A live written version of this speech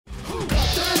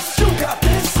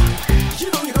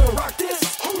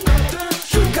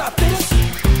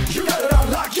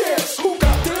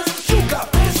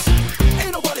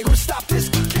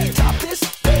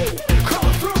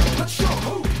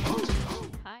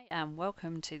and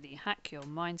welcome to the Hack Your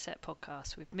Mindset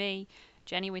podcast with me,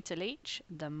 Jenny Winter-Leach,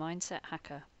 the Mindset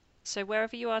Hacker. So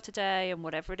wherever you are today and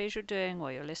whatever it is you're doing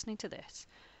while you're listening to this,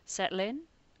 settle in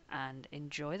and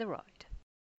enjoy the ride.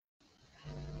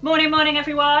 Morning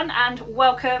everyone, and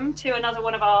welcome to another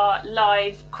one of our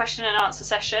live question and answer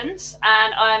sessions.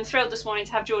 And I'm thrilled this morning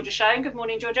to have Georgia Schoen. Good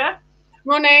morning, Georgia.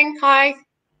 Morning, hi.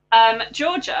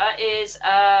 Georgia is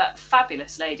a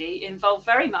fabulous lady, involved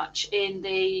very much in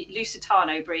the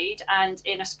Lusitano breed and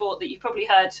in a sport that you've probably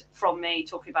heard from me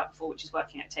talking about before, which is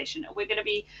working equitation. We're going to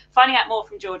be finding out more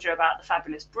from Georgia about the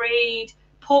fabulous breed,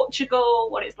 Portugal,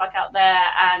 what it's like out there,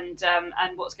 and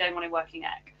what's going on in working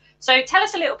eq. So tell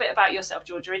us a little bit about yourself,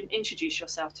 Georgia, and introduce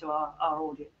yourself to our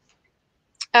audience.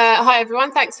 Hi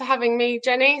everyone, thanks for having me,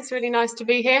 Jenny. It's really nice to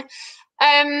be here.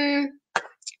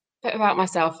 Bit about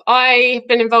myself. I've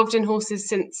been involved in horses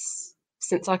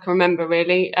since I can remember,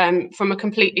 really, from a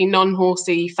completely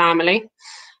non-horsey family,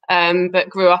 but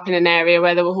grew up in an area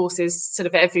where there were horses sort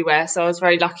of everywhere. So I was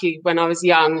very lucky when I was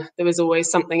young. There was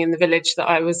always something in the village that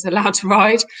I was allowed to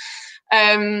ride.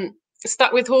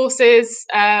 Stuck with horses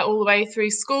all the way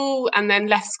through school, and then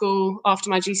left school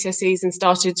after my GCSEs and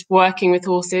started working with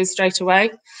horses straight away.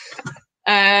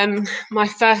 My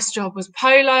first job was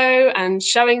polo and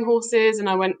showing horses, and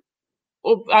I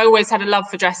always had a love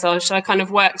for dressage, so I kind of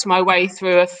worked my way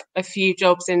through a few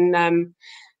jobs in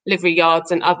livery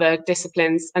yards and other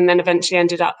disciplines, and then eventually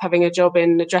ended up having a job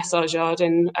in the dressage yard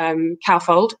in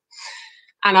Cowfold,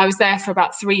 and I was there for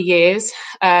about 3 years,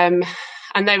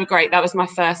 and they were great. That was my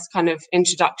first kind of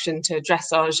introduction to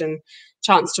dressage and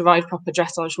chance to ride proper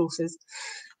dressage horses.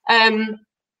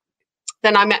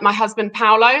 Then I met my husband,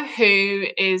 Paulo, who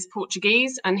is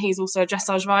Portuguese, and he's also a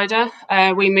dressage rider.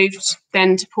 We moved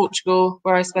then to Portugal,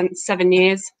 where I spent 7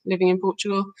 years living in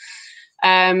Portugal.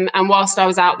 And whilst I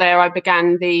was out there, I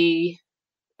began the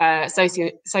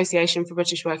Association for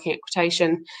British Working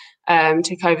Equitation,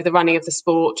 took over the running of the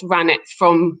sport, ran it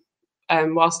from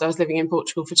whilst I was living in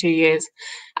Portugal for 2 years.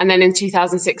 And then in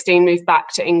 2016, moved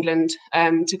back to England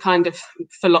to kind of,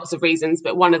 for lots of reasons,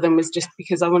 but one of them was just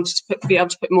because I wanted to be able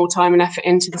to put more time and effort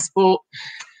into the sport.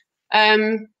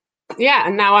 And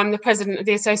now I'm the president of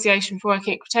the Association for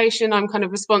Working Equitation. I'm kind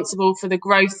of responsible for the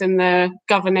growth and the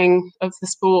governing of the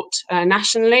sport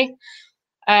nationally.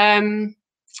 And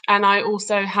I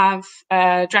also have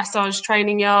a dressage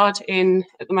training yard in,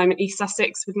 at the moment, East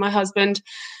Sussex with my husband.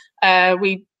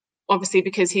 We obviously,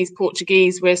 because he's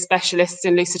Portuguese, we're specialists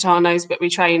in Lusitanos, but we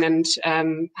train and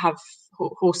have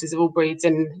horses of all breeds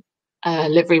in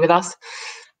livery with us,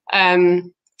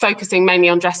 focusing mainly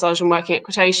on dressage and working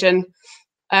equitation.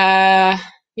 And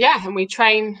we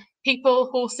train people,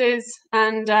 horses,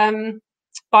 and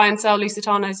buy and sell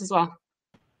Lusitanos as well.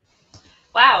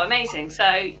 Wow, amazing. So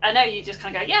I know you just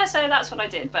kind of go, yeah, so that's what I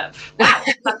did, but wow,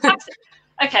 fantastic.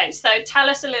 Okay, so tell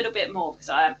us a little bit more, because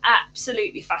I am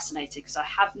absolutely fascinated, because I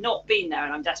have not been there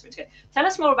and I'm desperate to go. Tell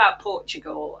us more about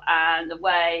Portugal and the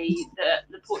way that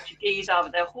the Portuguese are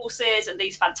with their horses and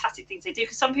these fantastic things they do,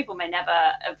 because some people may never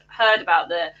have heard about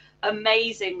the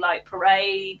amazing like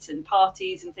parades and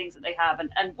parties and things that they have,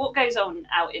 and what goes on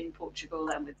out in Portugal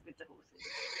then with the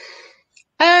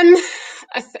horses.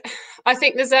 I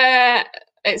think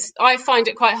I find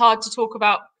it quite hard to talk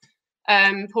about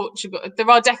Portugal. There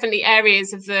are definitely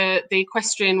areas of the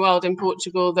equestrian world in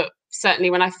Portugal that certainly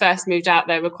when I first moved out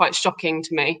there were quite shocking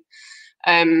to me.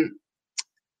 The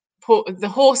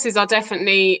horses are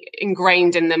definitely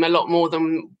ingrained in them a lot more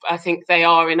than I think they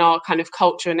are in our kind of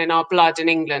culture and in our blood in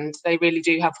England. They really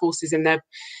do have horses in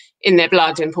their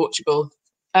blood in Portugal.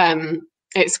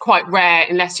 It's quite rare,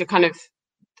 unless you're kind of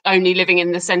only living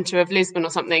in the centre of Lisbon or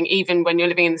something. Even when you're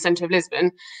living in the centre of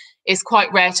Lisbon, it's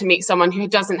quite rare to meet someone who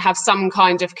doesn't have some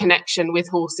kind of connection with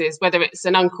horses, whether it's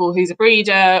an uncle who's a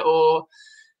breeder or,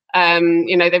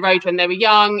 they rode when they were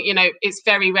young. It's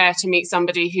very rare to meet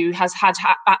somebody who has had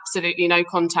absolutely no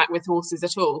contact with horses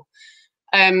at all.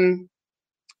 And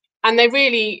they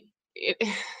really,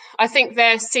 I think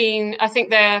they're seen,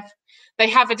 they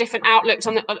have a different outlook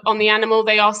on the animal.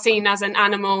 They are seen as an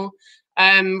animal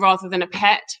rather than a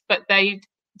pet, but they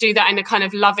do that in a kind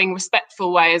of loving,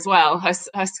 respectful way as well.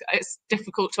 It's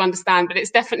difficult to understand, but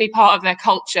it's definitely part of their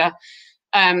culture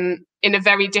in a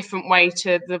very different way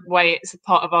to the way it's a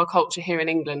part of our culture here in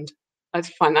England. I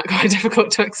find that quite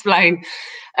difficult to explain.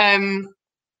 The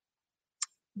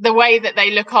way that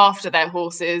they look after their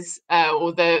horses,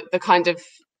 or the kind of,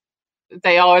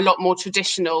 they are a lot more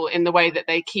traditional in the way that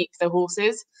they keep the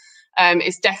horses.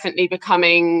 It's definitely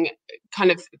becoming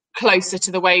kind of closer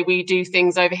to the way we do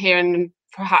things over here, and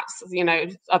perhaps, you know,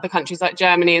 other countries like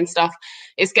Germany and stuff,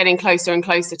 it's getting closer and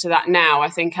closer to that now. I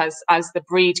think as the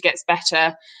breed gets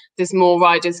better, there's more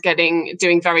riders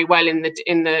doing very well in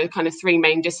the kind of three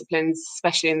main disciplines,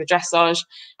 especially in the dressage.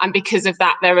 And because of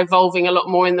that, they're evolving a lot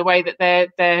more in the way that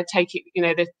they're taking, you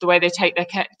know, the way they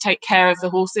take care of the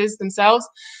horses themselves.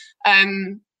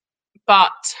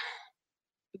 But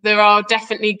there are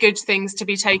definitely good things to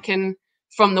be taken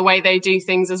from the way they do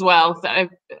things as well. That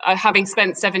having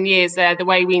spent 7 years there, the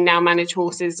way we now manage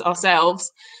horses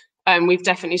ourselves, we've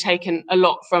definitely taken a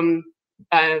lot from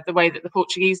the way that the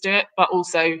Portuguese do it, but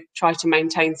also try to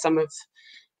maintain some of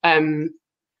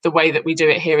the way that we do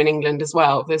it here in England as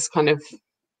well. There's kind of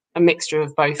a mixture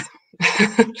of both.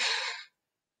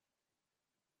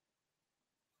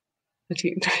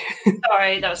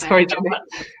 Sorry, that was sorry, Jenny.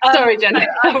 Sorry, Jenny.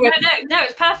 No,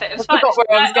 it's perfect. It was I fine. forgot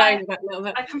where I was going with that little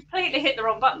bit. I completely hit the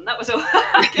wrong button. That was all.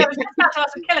 I was just about to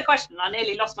ask a killer question. I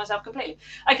nearly lost myself completely.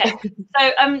 Okay,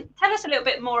 so tell us a little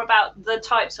bit more about the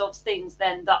types of things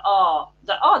then that are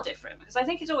different, because I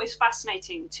think it's always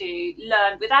fascinating to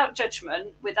learn without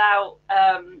judgment, without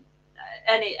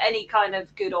any kind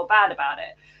of good or bad about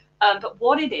it. But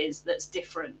what it is that's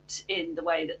different in the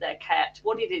way that they're kept,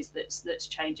 what it is that's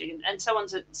changing. And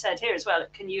someone's said here as well,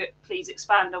 can you please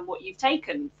expand on what you've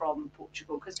taken from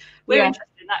Portugal? Because we're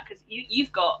interested in that, because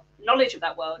you've got knowledge of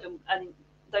that world, and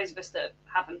those of us that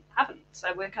haven't.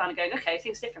 So we're kind of going, okay,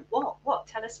 things different. What?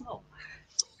 Tell us more.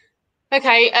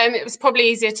 Okay, it was probably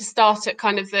easier to start at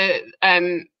kind of the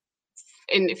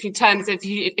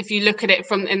if you look at it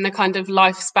from in the kind of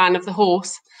lifespan of the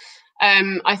horse.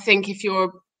 I think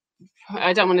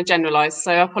I don't want to generalize,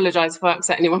 so I apologize if I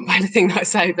upset anyone by anything that I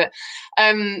say, but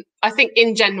I think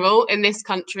in general in this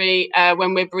country,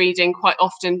 when we're breeding, quite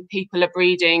often people are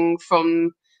breeding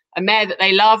from a mare that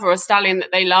they love or a stallion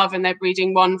that they love, and they're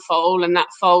breeding one foal, and that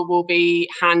foal will be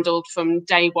handled from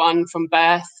day one, from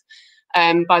birth.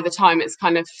 By the time it's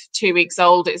kind of 2 weeks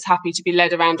old, it's happy to be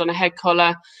led around on a head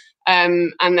collar.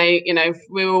 And they, you know,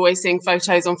 we're always seeing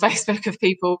photos on Facebook of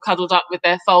people cuddled up with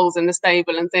their foals in the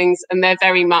stable and things, and they're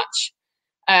very much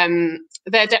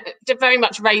very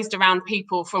much raised around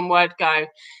people from word go.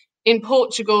 In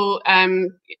Portugal,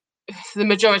 the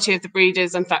majority of the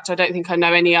breeders, in fact, I don't think I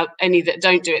know any that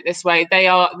don't do it this way.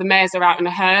 The mares are out in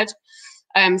a herd,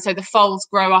 so the foals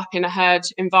grow up in a herd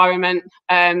environment.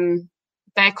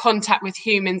 Their contact with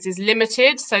humans is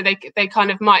limited, so they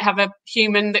kind of might have a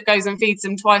human that goes and feeds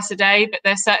them twice a day, but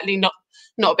they're certainly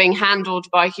not being handled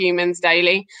by humans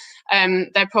daily.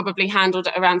 They're probably handled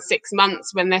at around 6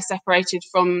 months when they're separated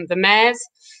from the mares,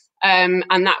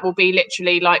 and that will be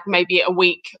literally like maybe a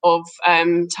week of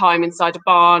time inside a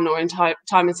barn or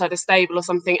time inside a stable or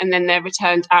something, and then they're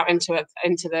returned out into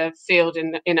the field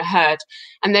in a herd,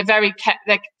 and they're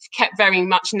kept very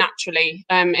much naturally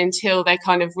until they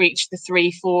kind of reach the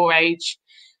 3-4 age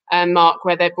mark,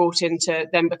 where they're brought in to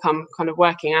then become kind of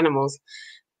working animals.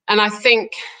 And I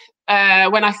think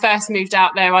when I first moved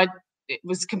out there, it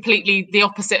was completely the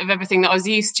opposite of everything that I was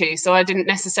used to. So I didn't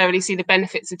necessarily see the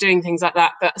benefits of doing things like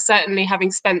that. But certainly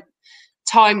having spent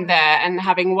time there and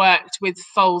having worked with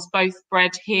foals, both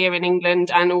bred here in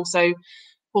England and also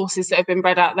horses that have been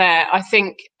bred out there, I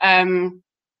think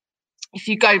if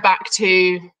you go back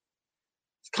to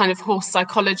kind of horse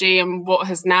psychology and what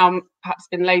has now perhaps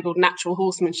been labelled natural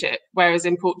horsemanship, whereas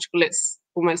in Portugal it's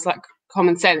almost like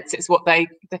common sense. It's what they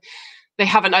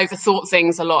haven't overthought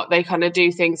things a lot. They kind of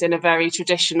do things in a very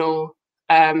traditional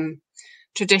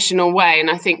way, and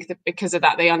I think that because of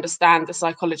that they understand the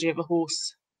psychology of a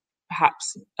horse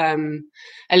perhaps a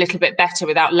little bit better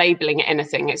without labeling it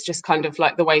anything. It's just kind of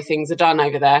like the way things are done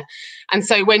over there. And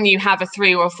so when you have a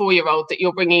 3 or a 4-year-old that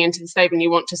you're bringing into the stable and you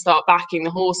want to start backing the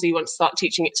horse, or you want to start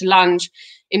teaching it to lunge,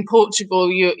 in Portugal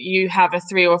you have a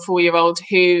 3 or a 4-year-old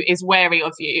who is wary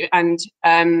of you, and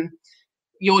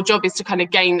your job is to kind of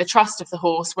gain the trust of the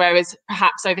horse, whereas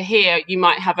perhaps over here you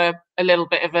might have a little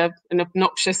bit of an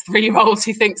obnoxious 3-year-old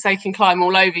who thinks they can climb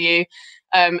all over you,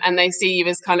 and they see you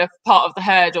as kind of part of the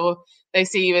herd, or they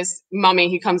see you as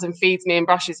mummy who comes and feeds me and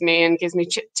brushes me and gives me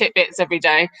tidbits every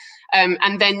day,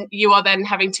 and then you are then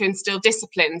having to instill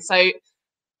discipline. So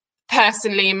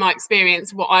personally, in my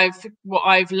experience, what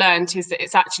I've learned is that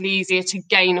it's actually easier to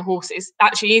gain a horse. It's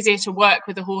actually easier to work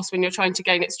with a horse when you're trying to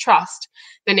gain its trust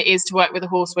than it is to work with a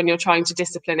horse when you're trying to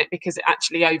discipline it, because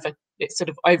it sort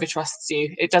of over trusts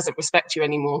you. It doesn't respect you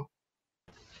anymore.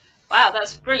 Wow,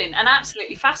 that's brilliant and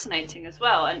absolutely fascinating as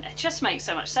well, and it just makes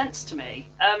so much sense to me.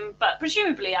 But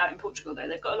presumably out in Portugal, though,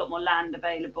 they've got a lot more land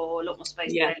available, a lot more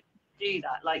space available to do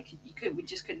that. Like we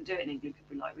just couldn't do it in England. Could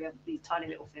be like we have these tiny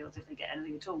little fields if they get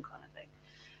anything at all, kind of thing.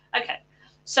 Okay,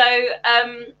 so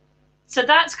So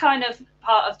that's kind of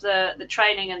part of the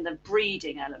training and the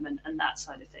breeding element and that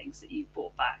side of things that you've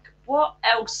brought back. What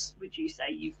else would you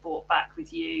say you've brought back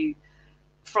with you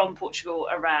from Portugal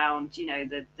around, you know,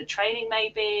 the training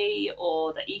maybe,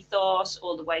 or the ethos,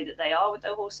 or the way that they are with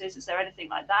their horses? Is there anything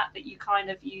like that that you kind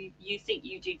of you think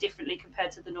you do differently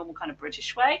compared to the normal kind of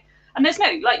British way? And there's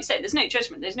no, like you said, there's no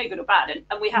judgment, there's no good or bad, and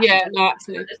we have to, no,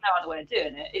 absolutely. There's no other way of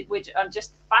doing it. I'm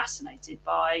just fascinated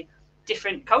by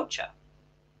different culture.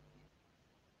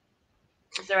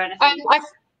 Is there anything?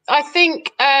 I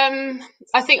think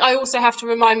I also have to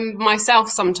remind myself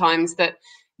sometimes that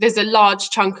there's a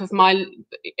large chunk of my,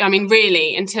 I mean,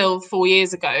 really, until 4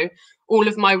 years ago, all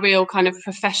of my real kind of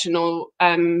professional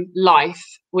life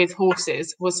with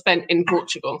horses was spent in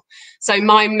Portugal. So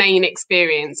my main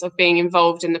experience of being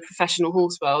involved in the professional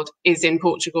horse world is in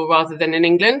Portugal rather than in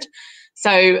England.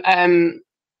 So I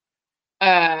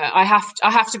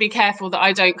have to be careful that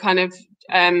I don't kind of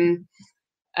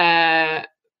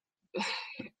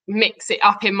mix it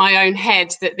up in my own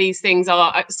head that these things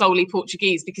are solely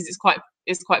Portuguese, because it's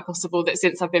quite possible that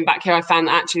since I've been back here, I found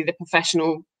that actually the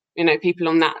professional, you know, people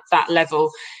on that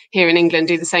level here in England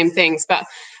do the same things. But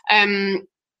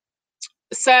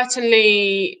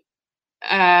certainly,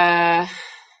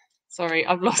 sorry,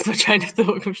 I've lost my train of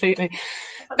thought completely.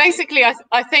 Basically,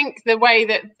 I think the way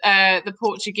that the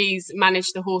Portuguese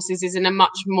manage the horses is in a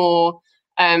much more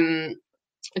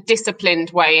disciplined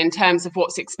way in terms of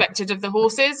what's expected of the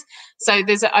horses. So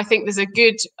I think they're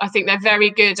very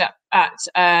good at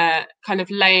kind of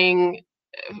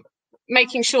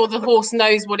making sure the horse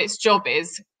knows what its job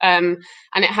is, and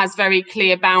it has very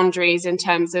clear boundaries in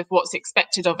terms of what's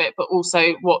expected of it, but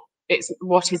also what is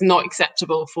not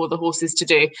acceptable for the horses to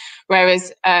do.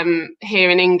 Whereas here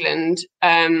in England,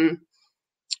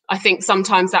 I think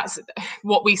sometimes that's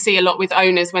what we see a lot with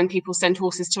owners when people send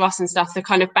horses to us and stuff. The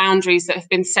kind of boundaries that have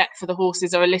been set for the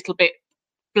horses are a little bit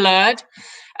blurred.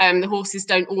 The horses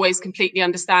don't always completely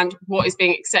understand what is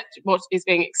being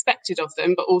expected of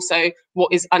them, but also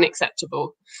what is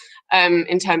unacceptable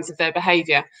in terms of their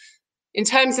behaviour. In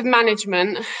terms of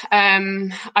management,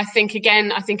 I think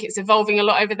it's evolving a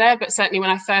lot over there, but certainly when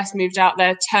I first moved out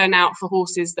there, turnout for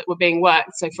horses that were being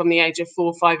worked, so from the age of 4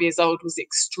 or 5 years old, was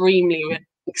extremely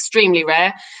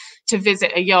rare. To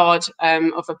visit a yard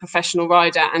of a professional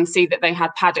rider and see that they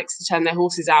had paddocks to turn their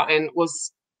horses out in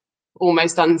was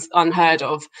almost unheard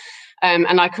of.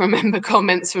 And I can remember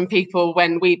comments from people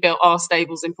when we built our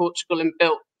stables in Portugal and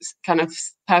built kind of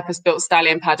purpose-built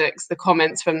stallion paddocks, the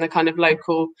comments from the kind of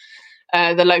local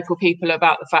people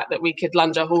about the fact that we could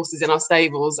lunge our horses in our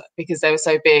stables because they were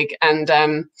so big, and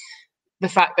the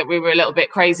fact that we were a little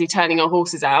bit crazy turning our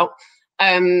horses out.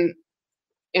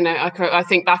 You know, I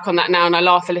think back on that now and I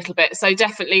laugh a little bit. So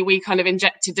definitely we kind of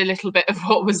injected a little bit of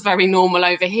what was very normal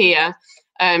over here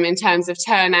in terms of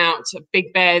turnout,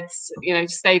 big beds, you know,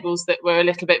 stables that were a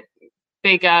little bit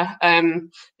bigger,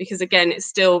 because again, it's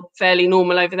still fairly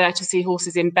normal over there to see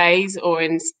horses in bays or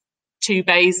in 2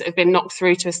 bays that have been knocked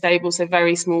through to a stable, so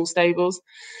very small stables.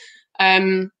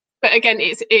 But again,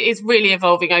 it is really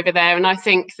evolving over there, and I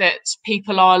think that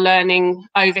people are learning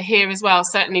over here as well,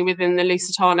 certainly within the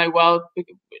Lusitano world,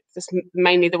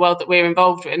 mainly the world that we're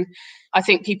involved in. I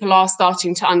think people are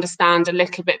starting to understand a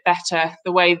little bit better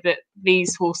the way that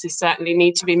these horses certainly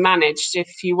need to be managed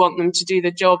if you want them to do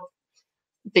the job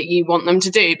that you want them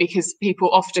to do, because people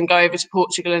often go over to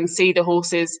Portugal and see the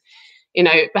horses, you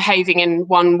know, behaving in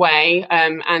one way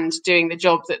and doing the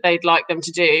job that they'd like them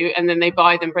to do, and then they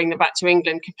buy them, bring them back to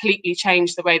England, completely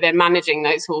change the way they're managing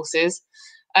those horses,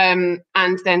 and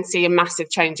then see a massive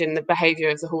change in the behaviour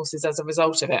of the horses as a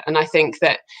result of it. And I think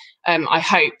that I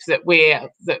hope that we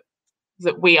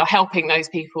are helping those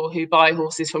people who buy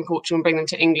horses from Portugal and bring them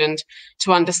to England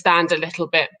to understand a little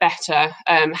bit better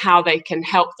how they can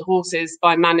help the horses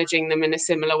by managing them in a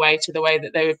similar way to the way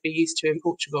that they would be used to in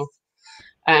Portugal.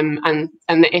 And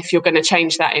if you're going to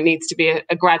change that, it needs to be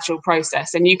a gradual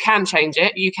process, and you can change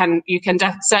it. You can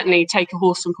certainly take a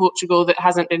horse from Portugal that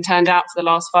hasn't been turned out for the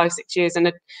last 5-6 years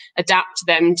and adapt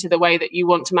them to the way that you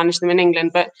want to manage them in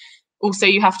England. But also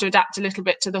you have to adapt a little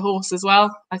bit to the horse as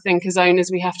well. I think as owners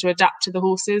we have to adapt to the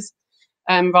horses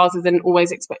rather than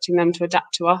always expecting them to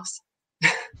adapt to us.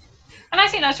 And I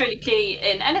think that's really key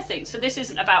in anything. So this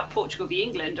isn't about Portugal v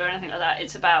England or anything like that.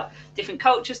 It's about different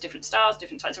cultures, different styles,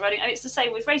 different types of riding. And it's the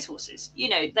same with racehorses. You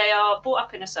know, they are brought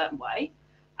up in a certain way,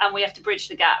 and we have to bridge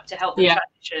the gap to help them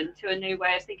transition to a new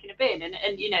way of thinking of being.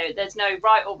 And you know, there's no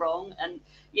right or wrong. And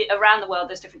around the world,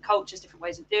 there's different cultures, different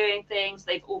ways of doing things.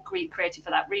 They've all been created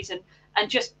for that reason. And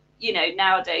just, you know,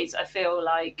 nowadays I feel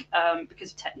like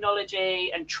because of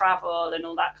technology and travel and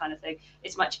all that kind of thing,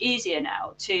 it's much easier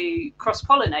now to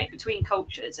cross-pollinate between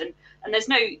cultures, and there's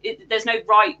no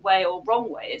right way or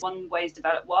wrong way. It's one way is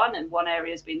developed one, and one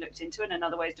area has been looked into, and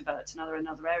another way is developed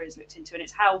another area is looked into, and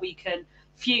it's how we can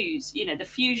fuse, you know, the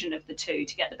fusion of the two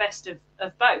to get the best of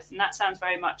both. And that sounds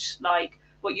very much like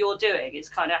what you're doing. It's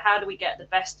kind of how do we get the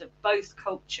best of both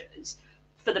cultures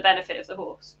for the benefit of the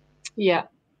horse. Yeah.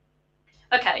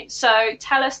 Okay, so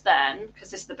tell us then, because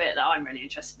this is the bit that I'm really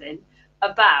interested in,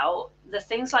 about the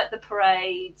things like the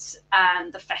parades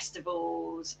and the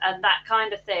festivals and that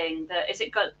kind of thing. Is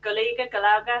it Golga?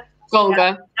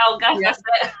 Golga. Golga, yeah. That's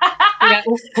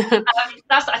it. Yeah.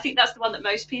 I think that's the one that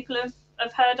most people have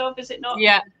heard of, is it not?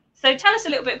 Yeah. So tell us a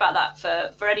little bit about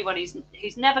that for anyone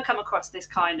who's never come across this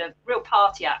kind of real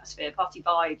party atmosphere, party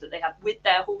vibe that they have with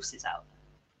their horses out there.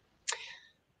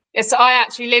 Yes, so I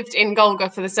actually lived in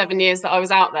Golga for the 7 years that I was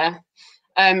out there.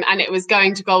 And it was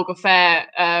going to Golga Fair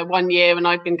 1 year, and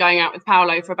I'd been going out with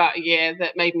Paolo for about a year,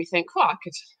 that made me think, well, I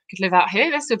could live out here.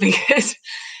 This would be good.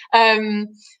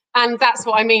 And that's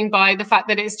what I mean by the fact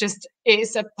that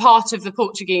it's a part of the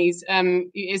Portuguese.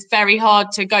 It's very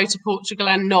hard to go to Portugal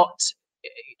and not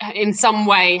in some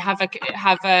way have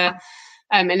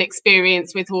an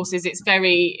experience with horses. It's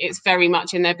very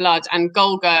much in their blood. And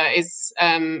Golga is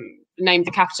named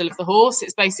the capital of the horse.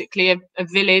 It's basically a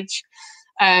village,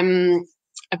 a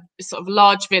sort of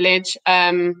large village,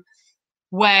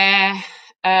 where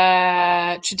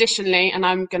traditionally, and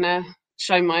I'm going to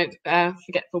show my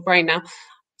forgetful brain now,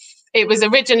 it was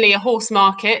originally a horse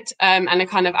market and a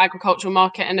kind of agricultural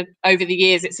market, and over the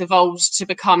years it's evolved to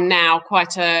become now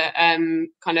quite a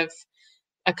kind of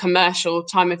a commercial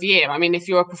time of year. I mean, if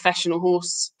you're a professional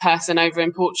horse person over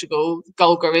in Portugal,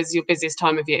 Golga is your busiest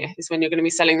time of year. It's when you're going to be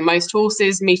selling the most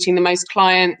horses, meeting the most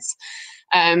clients.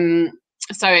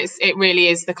 So it really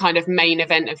is the kind of main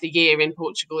event of the year in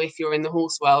Portugal if you're in the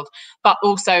horse world. But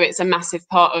also it's a massive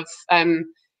part of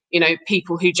you know,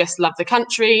 people who just love the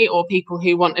country, or people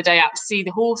who want a day out to see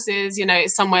the horses. You know,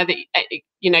 it's somewhere that,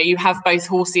 you know, you have both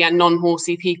horsey and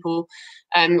non-horsey people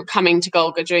coming to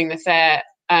Golga during the fair.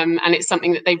 And it's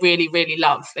something that they really, really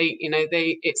love.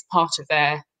 It's part of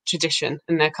their tradition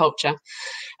and their culture.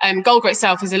 Golga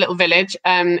itself is a little village.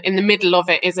 In the middle of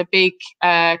it is a big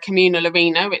communal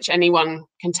arena, which anyone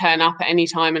can turn up at any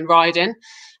time and ride in.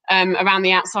 Around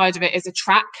the outside of it is a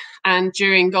track, and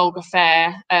during Golga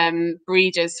Fair,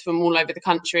 breeders from all over the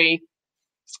country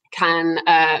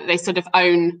they sort of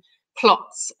own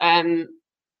plots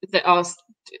that are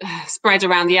spread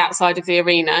around the outside of the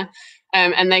arena.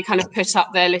 And they kind of put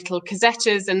up their little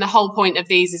casettas, and the whole point of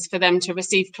these is for them to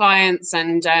receive clients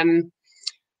and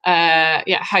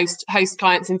host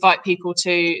clients, invite people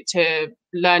to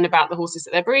learn about the horses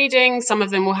that they're breeding. Some of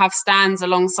them will have stands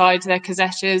alongside their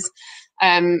casettas,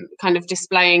 kind of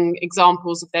displaying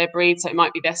examples of their breed. So it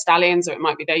might be their stallions, or it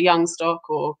might be their young stock,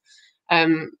 or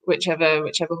whichever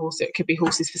horse. It could be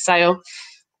horses for sale.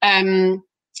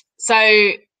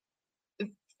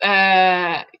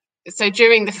 So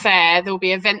during the fair, there'll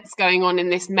be events going on in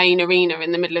this main arena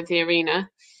in the middle of the arena,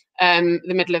 the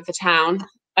middle of the town,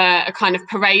 a kind of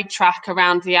parade track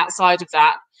around the outside of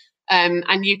that.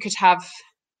 And you could have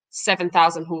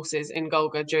 7,000 horses in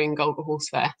Golga during Golga Horse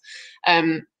Fair.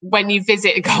 When you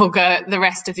visit Golga the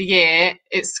rest of the year,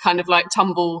 it's kind of like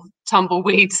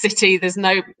tumbleweed city. There's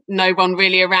no one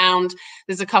really around.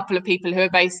 There's a couple of people who are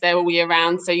based there all year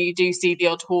round, so you do see the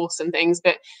odd horse and things,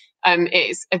 but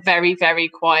it's a very, very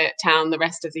quiet town the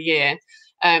rest of the year.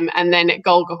 And then at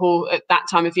Golga Hall at that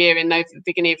time of year, in the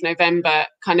beginning of November,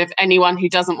 kind of anyone who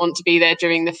doesn't want to be there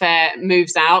during the fair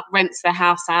moves out, rents their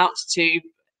house out to,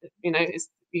 you know,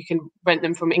 you can rent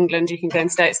them from England, you can go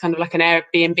and stay. It's kind of like an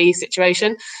Airbnb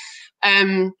situation.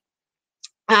 And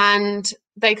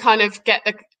they kind of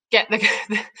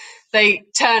they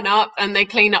turn up and they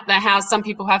clean up their house. Some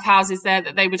people have houses there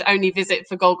that they would only visit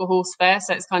for Golga Horse Fair,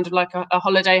 so it's kind of like a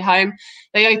holiday home.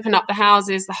 They open up the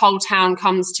houses, the whole town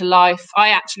comes to life.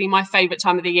 My favourite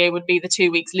time of the year would be the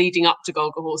 2 weeks leading up to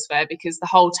Golga Horse Fair, because the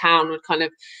whole town would kind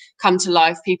of come to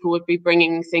life. People would be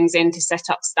bringing things in to set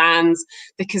up stands.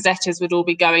 The casettas would all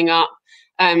be going up.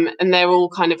 And they're all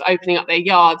kind of opening up their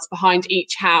yards. Behind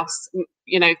each house,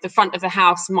 you know, the front of the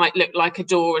house might look like a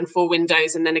door and 4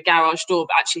 windows and then a garage door,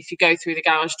 but actually if you go through the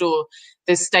garage door,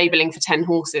 there's stabling for 10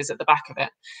 horses at the back of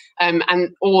it.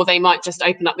 Or they might just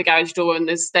open up the garage door and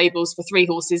there's stables for 3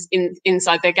 horses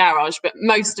inside their garage. But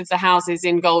most of the houses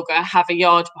in Golga have a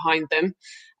yard behind them.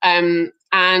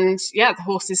 The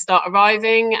horses start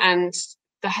arriving, and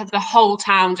the whole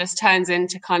town just turns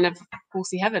into kind of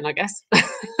horsey heaven, I guess.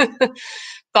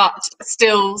 But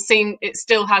it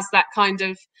still has that kind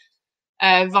of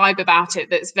vibe about it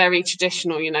that's very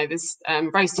traditional. You know, there's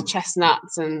roasted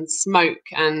chestnuts and smoke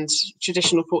and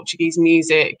traditional Portuguese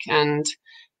music and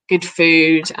good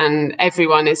food, and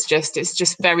everyone is it's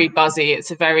just very buzzy.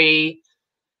 It's a very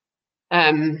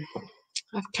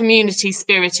community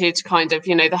spirited kind of,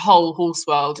 you know, the whole horse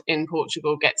world in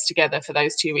Portugal gets together for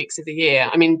those 2 weeks of the year.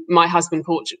 I mean, my husband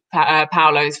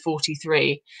Paulo is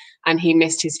 43, and he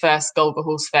missed his first Golga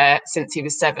Horse Fair since he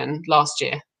was 7 last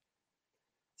year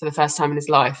for the first time in his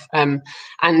life. And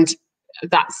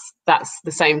that's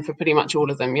the same for pretty much all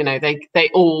of them. You know, they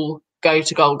all go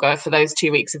to Golga for those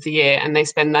 2 weeks of the year, and they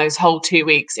spend those whole 2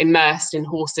 weeks immersed in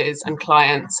horses and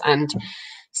clients and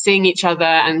seeing each other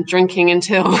and drinking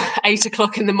until 8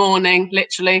 o'clock in the morning,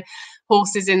 literally,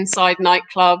 horses inside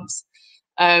nightclubs.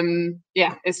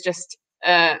 Yeah, it's just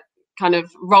a kind of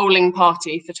rolling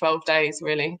party for 12 days,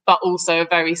 really, but also a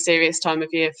very serious time of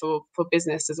year for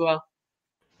business as well.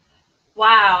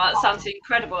 Wow, that sounds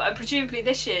incredible. And presumably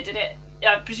this year, did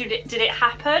it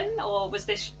happen, or was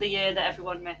this the year that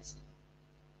everyone missed?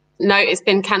 No, it's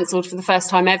been cancelled for the first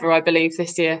time ever, I believe,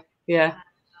 this year. Yeah.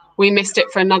 We missed it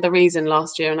for another reason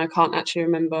last year, and I can't actually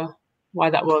remember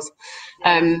why that was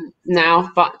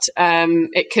now, but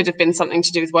it could have been something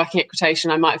to do with working equitation.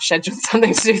 I might have scheduled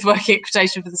something to do with working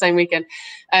equitation for the same weekend.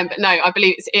 But no, I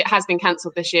believe it has been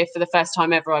cancelled this year for the first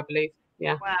time ever, I believe.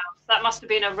 Yeah. Wow, that must have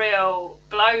been a real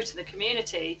blow to the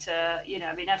community. To, you know,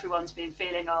 I mean, everyone's been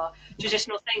feeling our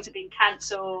traditional things have been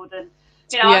cancelled, and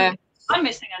you know, I'm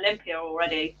missing Olympia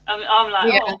already. I'm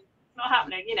like, oh, not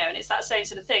happening, you know. And it's that same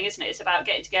sort of thing, isn't it? It's about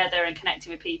getting together and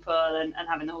connecting with people and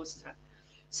having the horses around.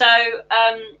 So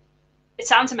it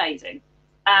sounds amazing,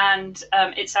 and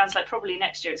it sounds like probably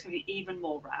next year it's going to be even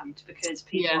more rammed because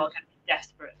people are going to be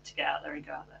desperate to get out there and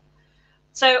go out there.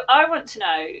 So I want to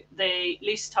know the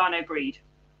Lusitano breed.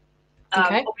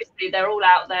 Obviously, they're all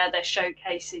out there. They're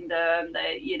showcasing them.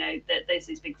 You know, there's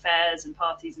these big fairs and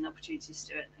parties and opportunities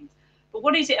to do it and things. But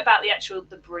what is it about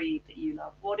the breed that you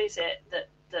love? What is it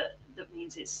that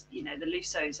means it's, you know, the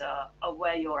Lusos are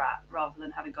where you're at, rather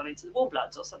than having gone into the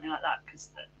Warbloods or something like that? Because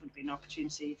that would be an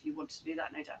opportunity if you wanted to do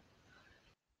that, no doubt.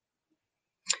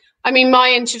 I mean,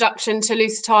 my introduction to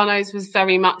Lusitanos was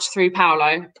very much through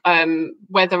Paulo.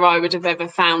 Whether I would have ever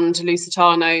found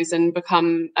Lusitanos and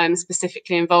become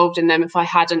specifically involved in them if I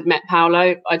hadn't met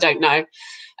Paulo, I don't know.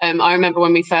 I remember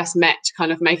when we first met,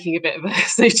 kind of making a bit of a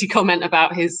snooty comment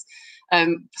about his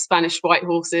Spanish white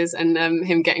horses and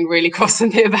him getting really cross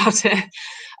with me about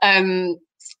it.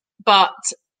 But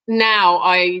now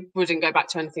I wouldn't go back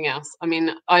to anything else. I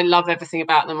mean, I love everything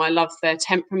about them. I love their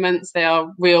temperaments. They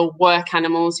are real work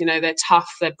animals. You know, they're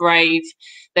tough, they're brave,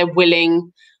 they're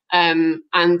willing, and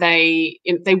they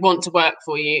want to work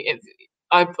for you.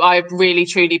 I really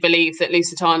truly believe that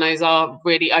Lusitanos are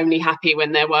really only happy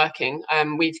when they're working.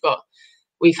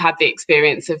 We've had the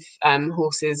experience of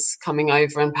horses coming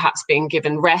over and perhaps being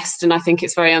given rest, and I think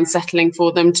it's very unsettling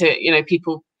for them to, you know,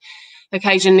 people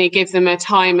occasionally give them a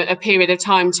period of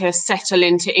time to settle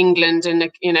into England and,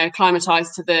 you know,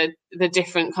 acclimatise to the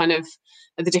different kind of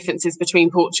the differences between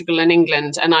Portugal and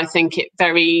England. And I think it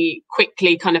very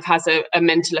quickly kind of has a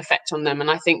mental effect on them.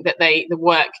 And I think that the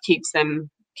work keeps them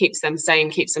sane,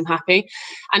 keeps them happy.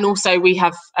 And also we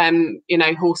have, you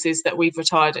know, horses that we've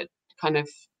retired at kind of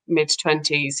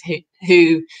mid-20s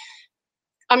who,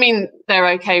 I mean, they're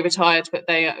okay retired, but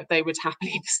they would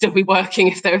happily still be working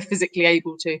if they were physically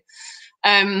able to.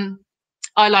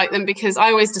 I like them because I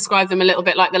always describe them a little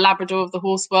bit like the Labrador of the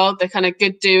horse world. They're kind of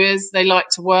good doers. They like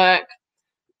to work.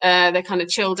 They're kind of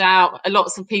chilled out.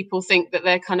 Lots of people think that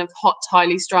they're kind of hot,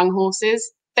 highly strung horses.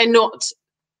 They're not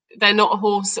a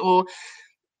horse, or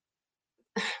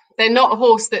they're not a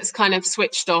horse that's kind of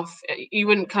switched off. You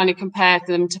wouldn't kind of compare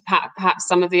them to perhaps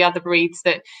some of the other breeds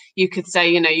that you could say,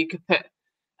 you know, you could put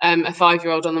a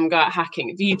 5-year-old on them and go out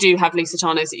hacking. You do have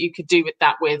Lusitanos that you could do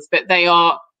that with, but they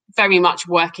are very much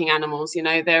working animals. You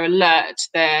know, they're alert,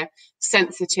 they're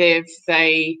sensitive,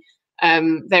 they're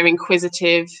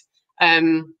inquisitive.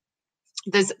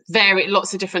 There's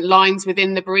lots of different lines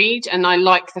within the breed, and I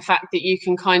like the fact that you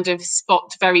can kind of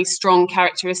spot very strong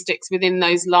characteristics within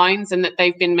those lines, and that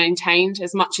they've been maintained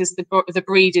as much as the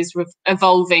breed is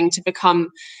evolving to become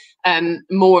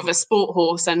more of a sport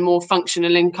horse and more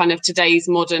functional in kind of today's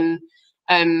modern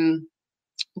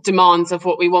demands of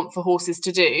what we want for horses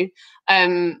to do.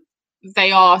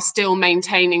 They are still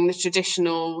maintaining the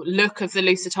traditional look of the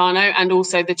Lusitano and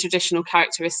also the traditional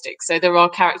characteristics. So there are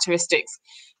characteristics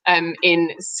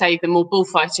in, say, the more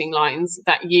bullfighting lines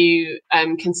that you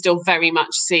can still very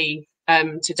much see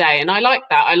today. And I like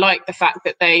that. I like the fact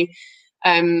that they,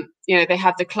 they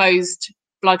have the closed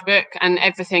blood book, and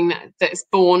everything that's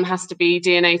born has to be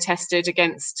DNA tested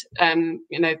against,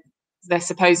 their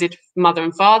supposed mother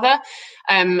and father.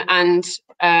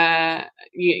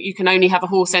 You can only have a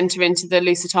horse enter into the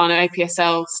Lusitano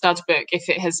APSL stud book if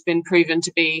it has been proven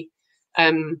to be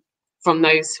from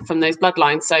those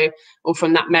bloodlines, or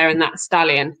from that mare and that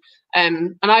stallion.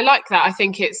 And I like that. I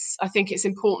think it's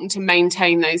important to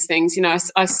maintain those things.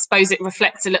 I suppose it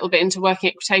reflects a little bit into working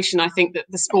equitation. I think that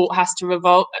the sport has to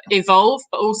evolve,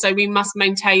 but also we must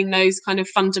maintain those kind of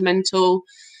fundamental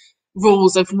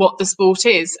rules of what the sport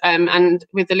is. And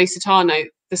with the Lusitano,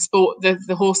 the sport,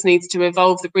 the horse needs to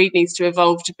evolve, the breed needs to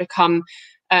evolve to become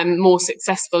more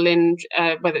successful in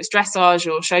whether it's dressage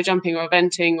or show jumping or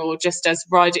eventing, or just as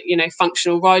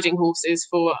functional riding horses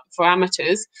for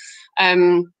amateurs.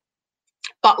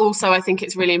 But also, I think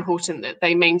it's really important that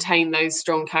they maintain those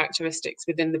strong characteristics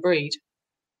within the breed.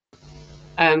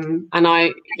 And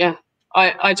I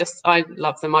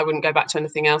love them. I wouldn't go back to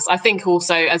anything else. I think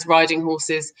also as riding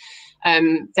horses,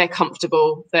 they're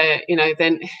comfortable.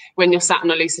 Then when you're sat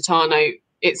on a Lusitano,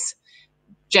 it's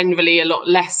generally a lot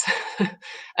less.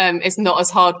 It's not as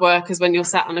hard work as when you're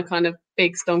sat on a kind of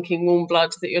big stonking warm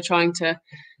blood that you're trying to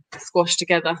squash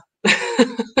together.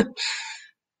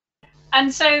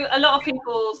 And so a lot of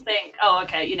people think, oh,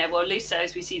 okay,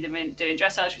 Lusos, we see them doing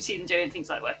dressage, we see them doing things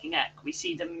like working eq, we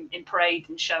see them in parade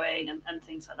and showing and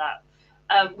things like that.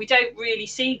 We don't really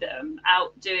see them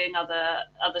out doing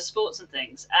other sports and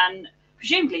things. And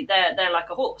presumably they're like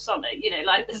a horse, aren't they?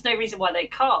 There's no reason why they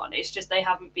can't. It's just they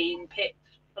haven't been picked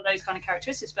for those kind of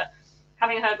characteristics. But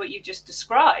having heard what you just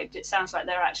described, it sounds like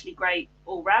they're actually great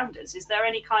all-rounders. Is there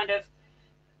any kind of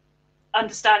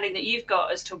understanding that you've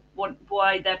got as to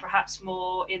why they're perhaps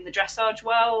more in the dressage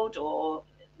world, or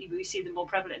we see them more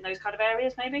prevalent in those kind of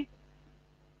areas, maybe?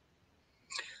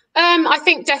 I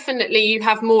think definitely you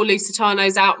have more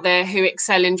Lusitanos out there who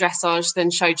excel in dressage than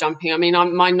show jumping. I mean,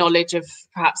 my knowledge of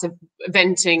perhaps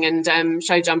eventing and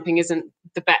show jumping isn't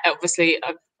the best. Obviously,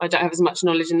 I don't have as much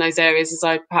knowledge in those areas as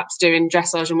I perhaps do in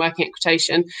dressage and working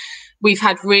equitation. We've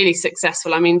had really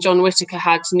successful. I mean, John Whitaker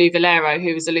had Nuvolero,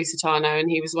 who was a Lusitano,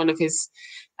 and he was one of his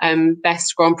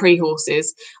best Grand Prix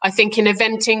horses. I think in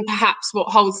eventing, perhaps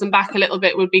what holds them back a little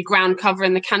bit would be ground cover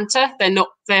and the canter. They're not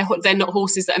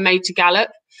horses that are made to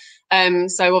gallop.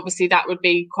 So obviously that would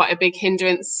be quite a big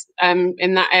hindrance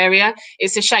in that area.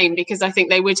 It's a shame because I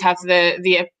think they would have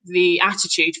the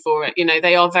attitude for it.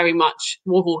 They are very much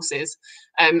war horses,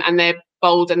 and they're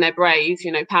bold and they're brave.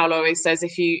 Paolo always says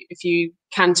if you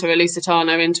canter a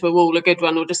Lusitano into a wall, a good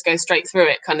one will just go straight through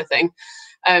it, kind of thing.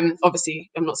 Obviously,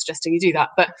 I'm not suggesting you do that,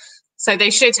 but so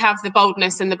they should have the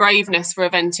boldness and the braveness for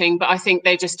eventing, but I think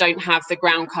they just don't have the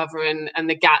ground cover and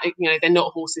the they're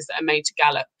not horses that are made to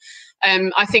gallop.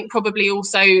 I think probably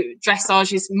also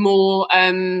dressage is more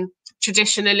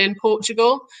traditional in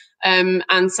Portugal,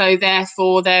 and so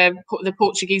therefore the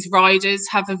Portuguese riders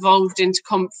have evolved into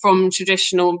from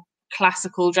traditional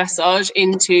classical dressage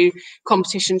into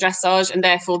competition dressage, and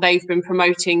therefore they've been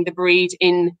promoting the breed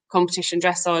in competition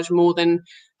dressage more than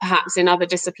perhaps in other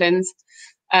disciplines.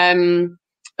 But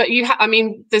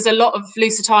there's a lot of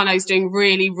Lusitanos doing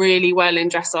really, really well in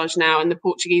dressage now, and the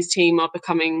Portuguese team are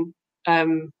becoming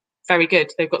very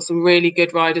good. They've got some really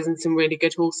good riders and some really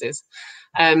good horses,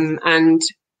 and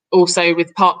also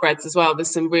with parkbreds as well.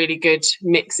 There's some really good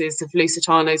mixes of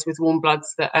Lusitanos with warm bloods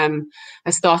that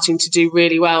are starting to do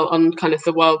really well on kind of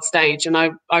the world stage, and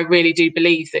I really do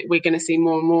believe that we're going to see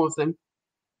more and more of them.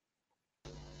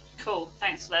 Cool,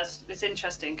 thanks. That's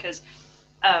interesting because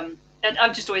and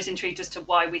I'm just always intrigued as to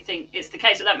why we think it's the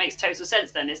case. So that makes total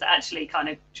sense then, is that actually kind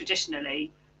of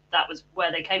traditionally that was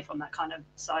where they came from, that kind of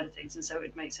side of things, and so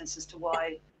it makes sense as to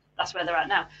why that's where they're at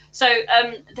now. So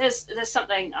there's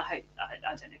something, I don't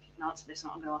know if you can answer this or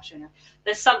not, I'm going to ask you now.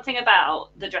 There's something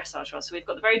about the dressage world. So we've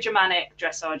got the very Germanic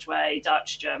dressage way,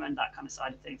 Dutch, German, that kind of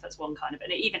side of things. That's one kind of,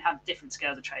 and it even has different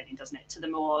scales of training, doesn't it, to the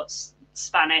more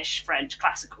Spanish, French,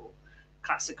 classical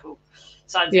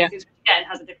side of things, which again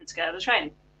has a different scale of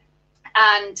training.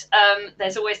 And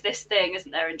there's always this thing,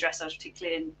 isn't there, in dressage,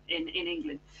 particularly in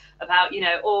England, about,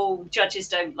 all judges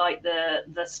don't like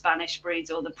the Spanish breeds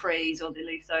or the Prix or the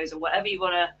Luthos or whatever you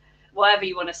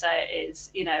want to say it is,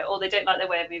 or they don't like their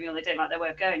way of moving or they don't like their way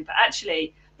of going. But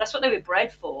actually, that's what they were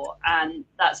bred for, and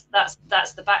that's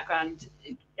the background.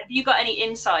 Have you got any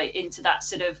insight into that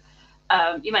sort of?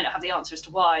 You may not have the answer as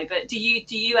to why, but do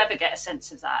you ever get a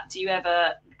sense of that? Do you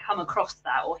ever come across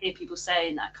that or hear people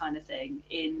saying that kind of thing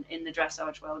in the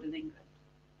dressage world in England?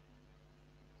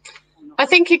 I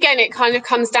think again it kind of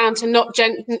comes down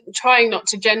to trying not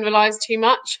to generalize too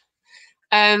much.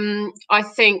 I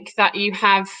think that you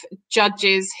have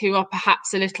judges who are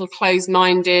perhaps a little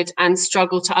closed-minded and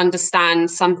struggle to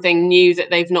understand something new that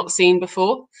they've not seen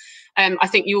before. I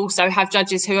think you also have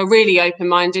judges who are really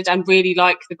open-minded and really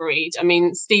like the breed. I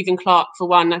mean, Stephen Clark, for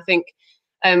one, I think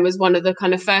was one of the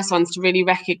kind of first ones to really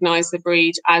recognise the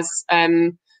breed as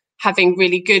having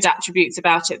really good attributes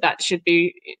about it that should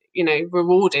be, you know,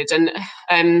 rewarded.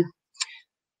 And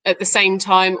at the same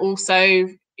time, also,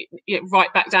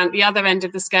 right back down at the other end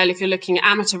of the scale, if you're looking at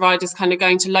amateur riders kind of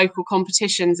going to local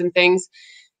competitions and things,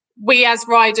 we as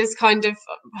riders kind of,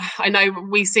 I know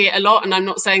we see it a lot, and I'm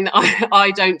not saying that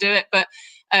I don't do it, but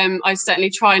I certainly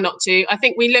try not to. I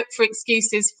think we look for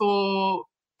excuses for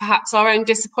perhaps our own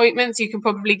disappointments. You can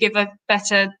probably give a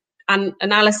better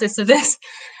analysis of this.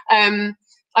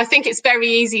 I think it's very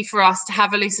easy for us to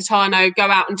have a Lusitano, go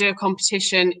out and do a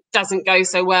competition, it doesn't go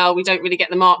so well, we don't really get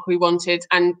the mark we wanted,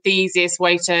 and the easiest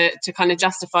way to kind of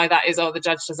justify that is, oh, the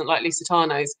judge doesn't like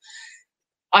Lusitanos.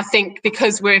 I think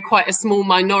because we're quite a small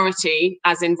minority,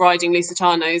 as in riding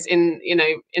Lusitanos in, you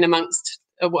know, in amongst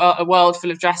a world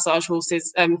full of dressage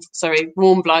horses,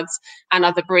 warm bloods and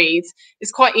other breeds,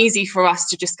 it's quite easy for us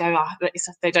to just go,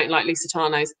 they don't like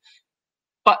Lusitanos.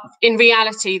 But in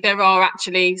reality, there are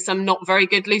actually some not very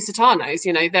good Lusitanos.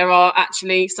 You know, there are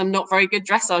actually some not very good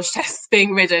dressage tests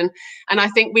being ridden, and I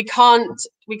think we can't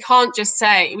just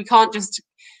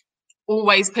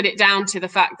always put it down to the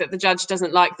fact that the judge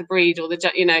doesn't like the breed, or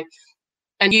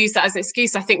and use that as an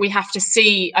excuse. I think we have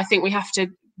to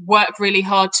work really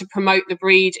hard to promote the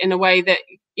breed in a way that,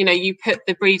 you know, you put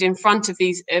the breed in front of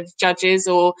these judges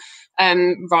or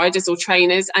riders or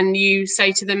trainers, and you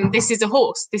say to them, this is a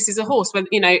horse. But,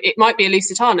 you know, it might be a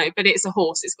Lusitano, but it's a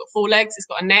horse. It's got 4 legs, it's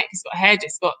got a neck, it's got a head,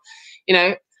 it's got, you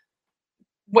know,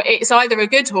 it's either a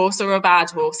good horse or a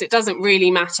bad horse. It doesn't really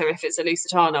matter if it's a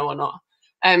Lusitano or not.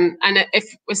 And if,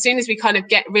 as soon as we kind of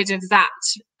get rid of that,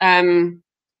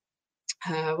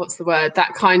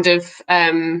 that kind of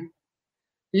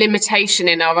limitation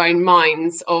in our own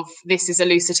minds of, this is a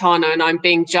Lusitano and I'm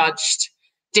being judged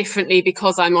differently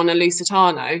because I'm on a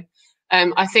Lusitano,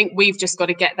 I think we've just got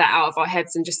to get that out of our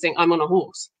heads and just think, I'm on a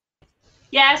horse.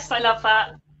 Yes, I love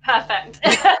that. Perfect.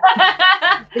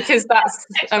 Because that's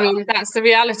the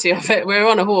reality of it. We're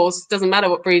on a horse, doesn't matter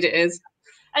what breed it is.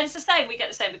 And it's the same. We get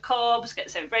the same with cobs, get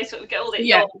the same with racehorse. We get all this.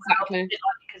 Yeah, exactly. People didn't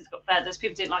like it because it's got feathers.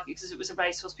 People didn't like it because it was a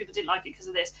racehorse. People didn't like it because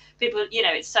of this. People, you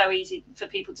know, it's so easy for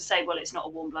people to say, well, it's not a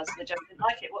warm blood, so the judge didn't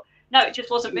like it. Well, no, it just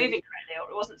wasn't moving correctly,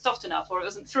 or it wasn't soft enough, or it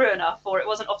wasn't through enough, or it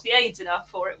wasn't off the aids enough,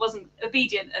 or it wasn't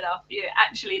obedient enough. You know,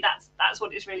 actually, that's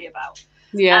what it's really about.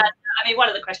 Yeah. And, I mean, one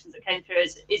of the questions that came through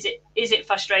is it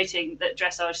frustrating that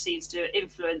dressage seems to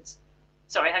influence?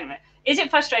 Sorry, hang on a minute. Is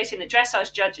it frustrating that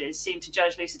dressage judges seem to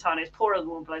judge Lusitanos poorer than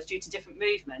warm bloods due to different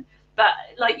movement? But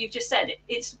like you've just said,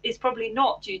 it's probably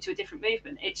not due to a different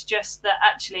movement. It's just that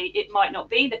actually it might not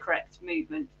be the correct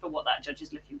movement for what that judge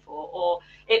is looking for, or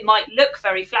it might look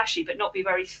very flashy but not be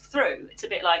very through. It's a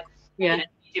bit like, you know,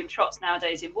 medium trots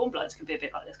nowadays in warm bloods can be a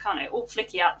bit like this, can't it? All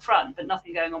flicky out the front but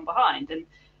nothing going on behind, and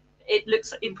it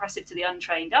looks impressive to the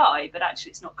untrained eye, but actually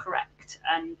it's not correct.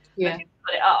 And when you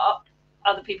put it up,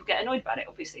 other people get annoyed about it,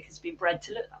 obviously, because it's been bred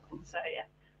to look that way. So yeah,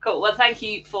 cool. Well, thank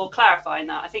you for clarifying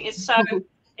that. I think it's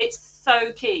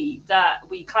so key that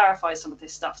we clarify some of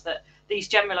this stuff, that these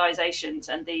generalizations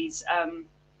and these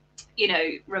you know,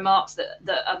 remarks that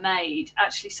are made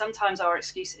actually sometimes are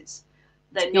excuses.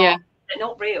 They're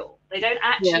not real. They don't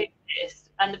actually exist.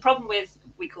 And the problem with,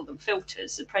 we call them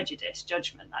filters, the prejudice,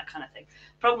 judgment, that kind of thing.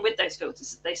 The problem with those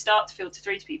filters is they start to filter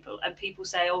through to people, and people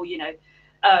say, oh, you know,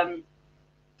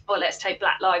 well, let's take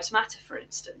Black Lives Matter, for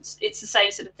instance. It's the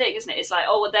same sort of thing, isn't it? It's like,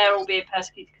 oh, well, they're all being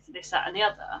persecuted because of this, that, and the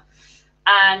other.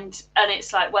 And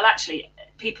it's like, well, actually,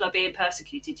 people are being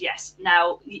persecuted, yes.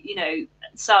 Now, you know,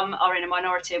 some are in a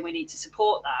minority and we need to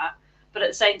support that. But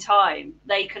at the same time,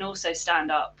 they can also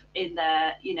stand up in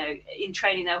their, you know, in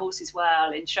training their horses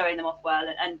well, in showing them off well,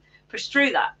 and push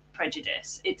through that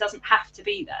prejudice. It doesn't have to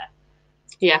be there.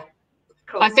 Yeah.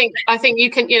 Cool. I think you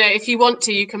can, you know, if you want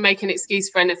to, you can make an excuse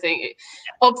for anything.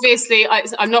 Obviously,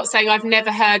 I'm not saying I've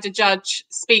never heard a judge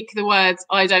speak the words,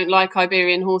 I don't like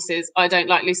Iberian horses, I don't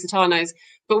like Lusitanos,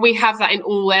 but we have that in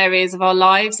all areas of our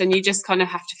lives, and you just kind of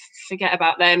have to forget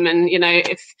about them. And, you know,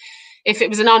 if it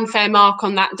was an unfair mark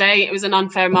on that day, it was an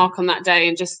unfair mark on that day,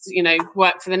 and just, you know,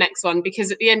 work for the next one.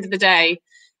 Because at the end of the day,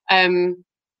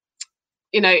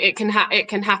 you know, it can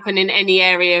happen in any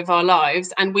area of our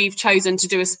lives, and we've chosen to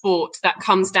do a sport that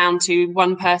comes down to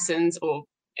one person's, or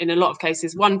in a lot of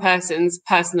cases, one person's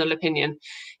personal opinion.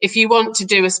 If you want to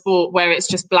do a sport where it's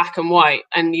just black and white,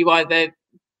 and you either,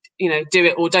 you know, do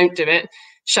it or don't do it,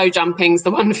 show jumping's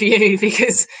the one for you,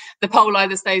 because the pole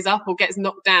either stays up or gets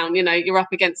knocked down. You know, you're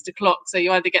up against a clock, so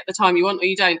you either get the time you want or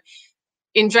you don't.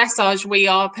 In dressage, we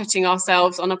are putting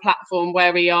ourselves on a platform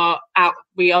where we are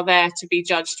there to be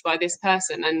judged by this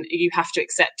person, and you have to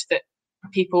accept that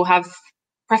people have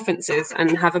preferences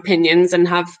and have opinions and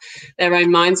have their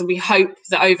own minds, and we hope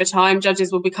that over time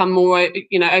judges will become more,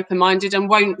 you know, open-minded and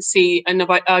won't see an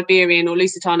Iberian or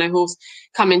Lusitano horse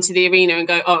come into the arena and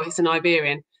go, oh, it's an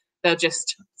Iberian. They'll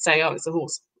just say, oh, it's a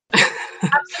horse.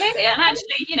 Absolutely. And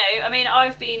actually, you know, I mean,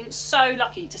 I've been so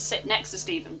lucky to sit next to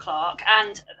Stephen Clarke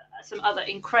and some other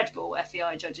incredible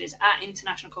FEI judges at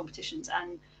international competitions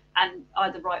and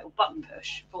either write or button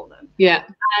push for them. Yeah.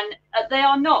 And they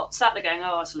are not sat there going,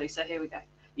 oh, it's Lusa, here we go.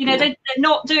 You know, they're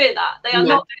not doing that. They are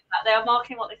not doing that. They are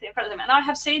marking what they see in front of them. And I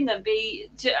have seen them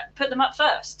put them up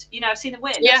first. You know, I've seen them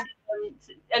win. Yeah.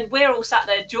 And we're all sat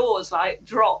there, jaws like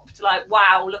dropped, like,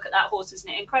 wow, look at that horse, isn't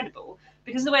it incredible?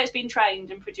 Because of the way it's been trained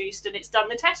and produced and it's done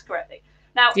the test correctly.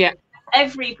 Now,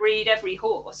 every breed, every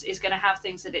horse is going to have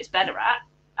things that it's better at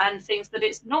and things that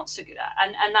it's not so good at.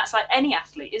 And that's like any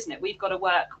athlete, isn't it? We've got to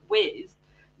work with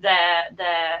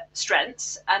their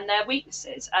strengths and their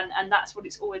weaknesses, and that's what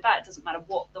it's all about. It doesn't matter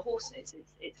what the horse is,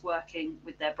 it's working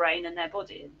with their brain and their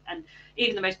body. And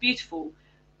even the most beautiful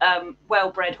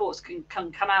well-bred horse can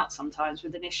come out sometimes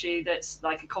with an issue that's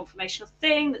like a conformational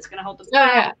thing that's going to hold them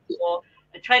back, or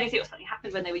a training thing, or something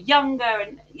happened when they were younger,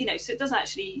 and you know, so it doesn't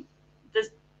actually,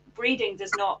 breeding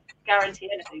does not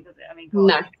guarantee anything, does it? I mean, God,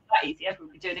 no. If it's that easy, everyone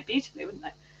would be doing it beautifully, wouldn't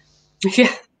they?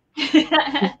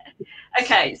 Yeah.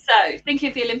 Okay, so thinking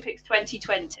of the Olympics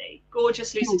 2020,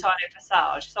 gorgeous Lusitano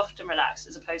passage, soft and relaxed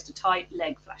as opposed to tight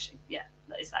leg flashing. Yeah,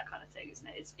 that is that kind of thing, isn't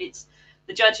it? It's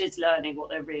the judges learning what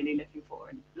they're really looking for,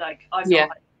 and like I'm not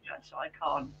a judge, so I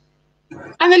can't.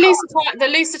 And the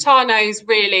Lusitanos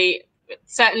really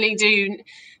certainly do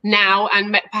now,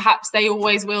 and perhaps they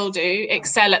always will do,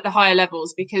 excel at the higher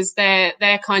levels, because their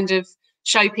kind of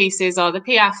showpieces are the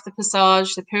Piaffe, the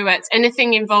Passage, the Pirouettes,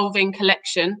 anything involving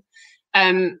collection.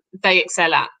 They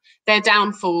excel at. Their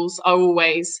downfalls are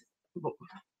always,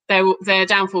 their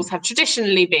downfalls have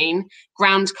traditionally been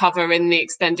ground cover in the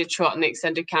extended trot and the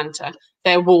extended canter,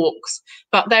 their walks.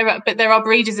 But there are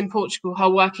breeders in Portugal who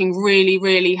are working really,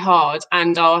 really hard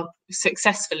and are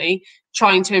successfully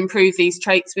trying to improve these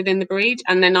traits within the breed.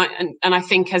 And then I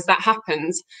think as that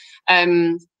happens,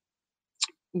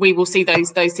 we will see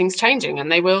those things changing,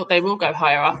 and they will go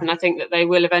higher up, and I think that they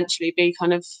will eventually be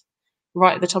kind of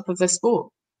right at the top of the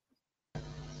sport.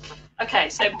 Okay,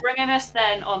 so bringing us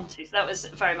then on to, so that was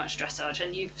very much dressage,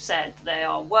 and you've said they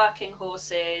are working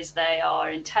horses, they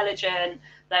are intelligent,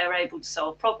 they are able to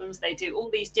solve problems, they do all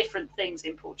these different things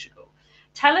in Portugal.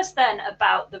 Tell us then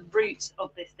about the roots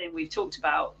of this thing we've talked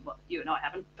about. Well, you and I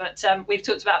haven't, but we've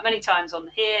talked about many times on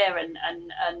here, and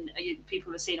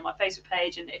people have seen on my Facebook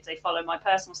page, and if they follow my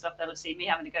personal stuff, they'll have seen me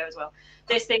having a go as well.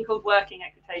 This thing called working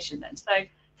equitation then. So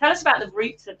tell us about the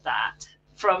roots of that,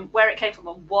 from where it came from,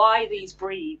 and why these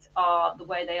breeds are the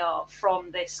way they are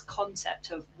from this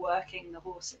concept of working the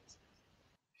horses.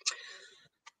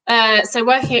 So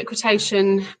working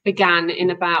equitation began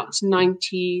in about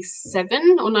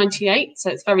 97 or 98, so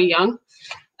it's very young.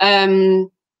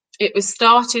 It was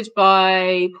started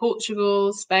by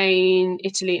Portugal, Spain,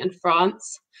 Italy and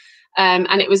France.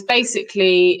 And it was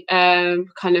basically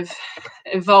kind of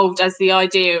evolved as the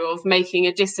idea of making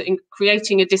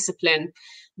creating a discipline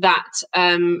that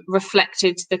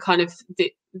reflected the kind of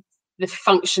the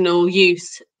functional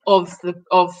use of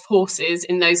horses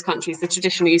in those countries, the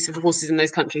traditional use of the horses in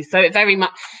those countries. So it's very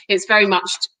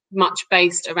much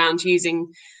based around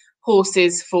using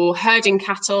horses for herding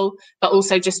cattle, but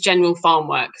also just general farm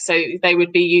work. So they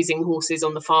would be using horses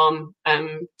on the farm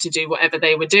to do whatever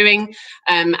they were doing,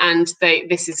 and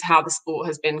this is how the sport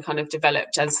has been kind of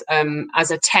developed as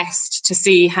a test to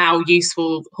see how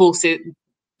useful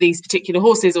these particular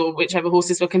horses, or whichever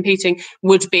horses were competing,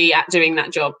 would be at doing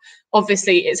that job.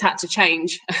 Obviously, it's had to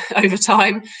change over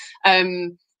time,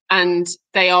 and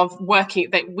they are working.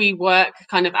 That we work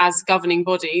kind of as governing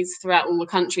bodies throughout all the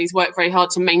countries, work very hard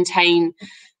to maintain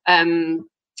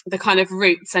the kind of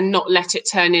roots and not let it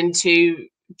turn into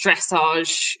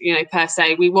dressage, you know, per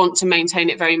se. We want to maintain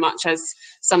it very much as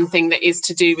something that is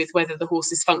to do with whether the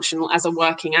horse is functional as a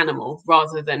working animal,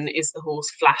 rather than is the horse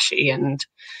flashy and,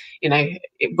 you know,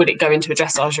 would it go into a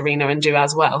dressage arena and do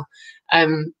as well.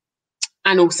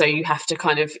 And also you have to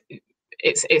kind of,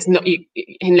 it's not,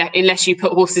 unless you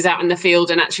put horses out in the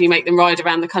field and actually make them ride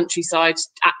around the countryside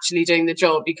actually doing the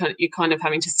job, you're kind of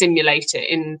having to simulate it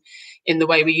in the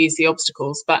way we use the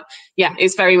obstacles. But yeah,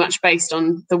 it's very much based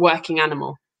on the working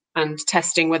animal and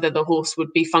testing whether the horse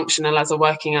would be functional as a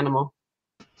working animal.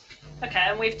 Okay,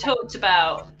 and we've talked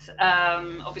about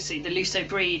obviously the Luso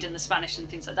breed and the Spanish and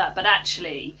things like that, but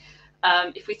actually,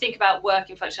 if we think about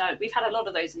working functionality, we've had a lot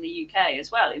of those in the UK as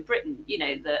well, in Britain, you know,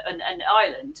 and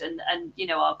Ireland, and you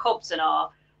know, our cobs and our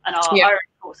Yeah. Irish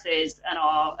horses and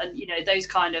you know, those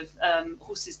kind of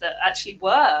horses that actually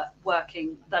were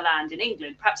working the land in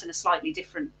England, perhaps in a slightly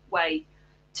different way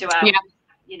to our, Yeah.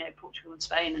 you know, Portugal and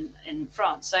Spain and in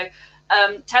France. So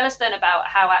tell us then about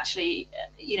how actually,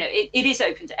 you know, it is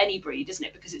open to any breed, isn't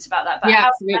it? Because it's about that. But Yeah, how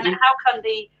absolutely. can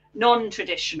the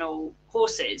non-traditional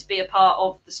horses be a part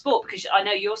of the sport? Because I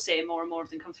know you're seeing more and more of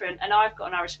them come through, and I've got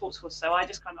an Irish sports horse, so I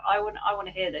just kind of I want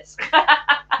to hear this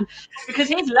because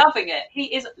he's loving it.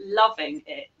 He is loving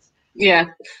it. Yeah.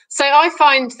 So I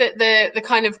find that the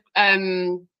kind of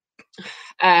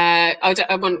I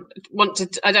don't want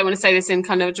to say this in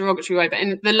kind of a derogatory way, but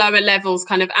in the lower levels,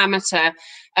 kind of amateur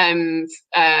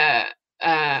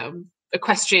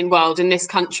equestrian world in this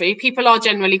country, people are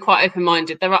generally quite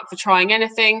open-minded. They're up for trying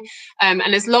anything, and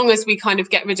as long as we kind of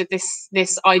get rid of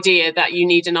this idea that you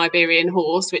need an Iberian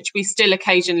horse, which we still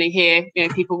occasionally hear, you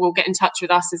know, people will get in touch with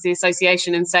us as the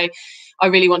association and say, I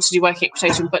really want to do working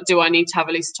equitation, but do I need to have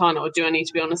a Lusitano, or do I need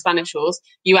to be on a Spanish horse?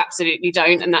 You absolutely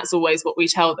don't, and that's always what we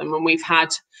tell them. And we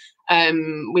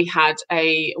had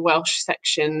a Welsh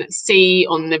section C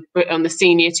on the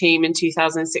senior team in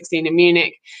 2016 in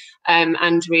Munich,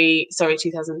 and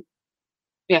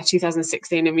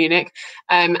 2016 in Munich,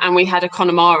 and we had a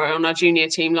Connemara on our junior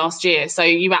team last year. So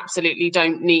you absolutely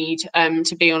don't need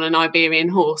to be on an Iberian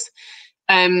horse.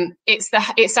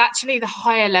 It's actually the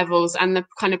higher levels and the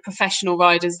kind of professional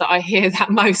riders that I hear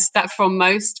from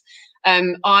most.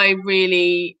 I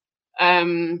really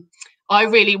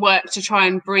work to try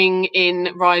and bring in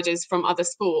riders from other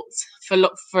sports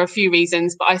for a few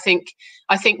reasons, but I think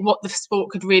what the sport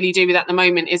could really do with at the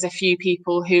moment is a few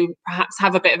people who perhaps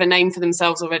have a bit of a name for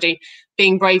themselves already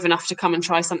being brave enough to come and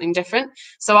try something different.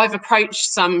 So I've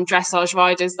approached some dressage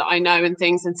riders that I know and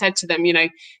things and said to them, you know,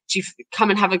 do you come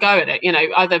and have a go at it? You know,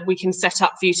 either we can set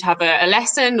up for you to have a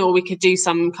lesson, or we could do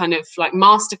some kind of like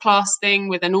masterclass thing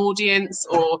with an audience,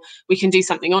 or we can do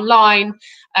something online.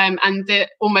 And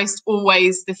almost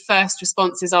always the first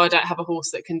response is, oh, I don't have a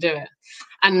horse that can do it.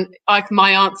 And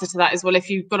my answer to that is, well, if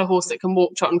you've got a horse that can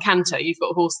walk, trot and canter, you've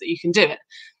got a horse that you can do it.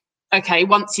 Okay,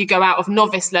 once you go out of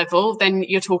novice level, then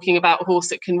you're talking about a horse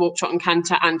that can walk, trot and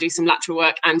canter and do some lateral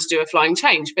work and do a flying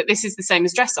change. But this is the same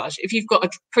as dressage. If you've got a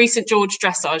pre-St. George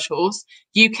dressage horse,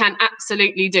 you can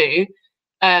absolutely do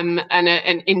an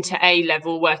into A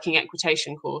level working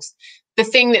equitation course. The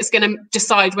thing that's going to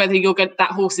decide whether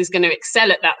that horse is going to excel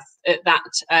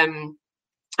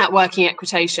at working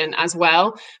equitation as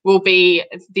well will be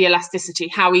the elasticity,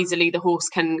 how easily the horse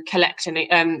can collect and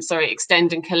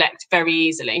extend and collect very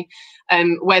easily.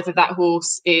 Whether that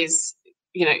horse is,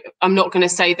 you know, I'm not going to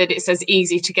say that it's as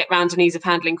easy to get round an ease of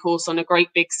handling course on a great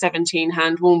big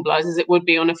 17-hand warm blood as it would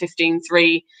be on a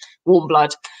 15-3 warm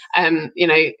blood, you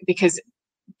know, because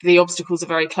the obstacles are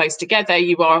very close together.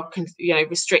 You are, you know,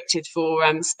 restricted for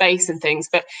space and things,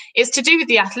 but it's to do with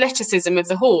the athleticism of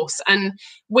the horse. And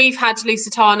we've had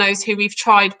Lusitanos who we've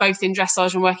tried both in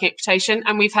dressage and working equitation,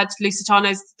 and we've had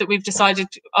Lusitanos that we've decided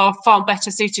are far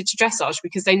better suited to dressage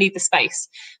because they need the space.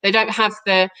 They don't have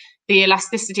the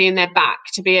elasticity in their back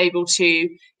to be able to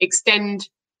extend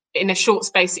in a short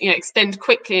space, you know, extend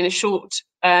quickly in a short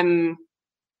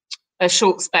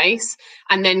space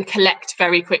and then collect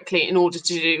very quickly in order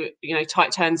to do, you know,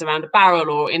 tight turns around a barrel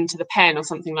or into the pen or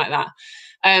something like that.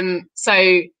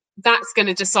 So that's going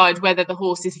to decide whether the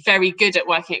horse is very good at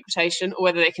working equitation or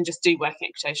whether they can just do working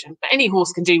equitation. But any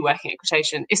horse can do working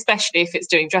equitation, especially if it's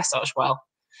doing dressage well.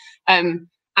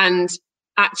 And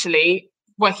actually,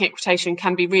 working equitation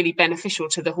can be really beneficial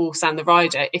to the horse and the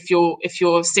rider. If you're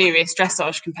a serious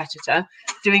dressage competitor,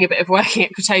 doing a bit of working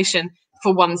equitation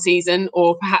for one season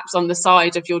or perhaps on the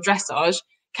side of your dressage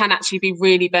can actually be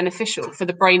really beneficial for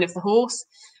the brain of the horse.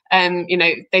 You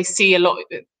know, they see a lot.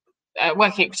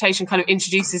 Working equitation kind of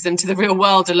introduces them to the real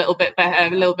world a little bit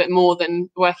more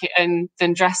than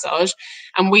than dressage.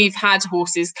 And we've had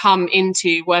horses come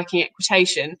into working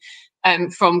equitation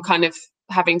from kind of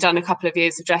having done a couple of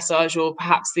years of dressage, or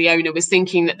perhaps the owner was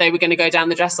thinking that they were going to go down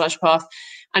the dressage path.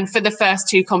 And for the first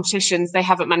two competitions, they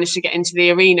haven't managed to get into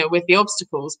the arena with the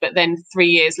obstacles. But then 3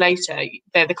 years later,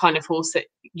 they're the kind of horse that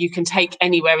you can take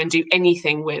anywhere and do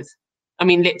anything with. I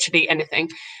mean, literally anything.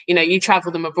 You know, you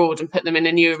travel them abroad and put them in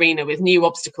a new arena with new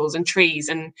obstacles and trees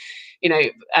and, you know,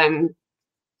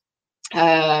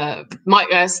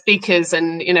 speakers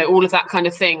and, you know, all of that kind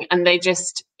of thing, and they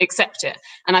just accept it.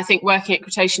 And I think working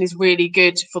equitation is really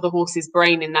good for the horse's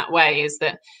brain in that way, is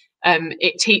that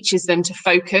It teaches them to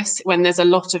focus when there's a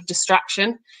lot of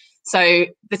distraction. So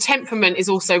the temperament is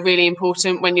also really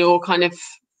important when you're kind of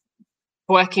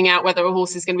working out whether a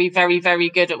horse is going to be very, very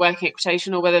good at working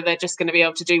equitation or whether they're just going to be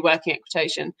able to do working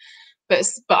equitation. But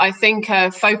I think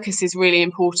focus is really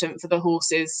important for the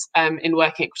horses in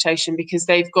working equitation, because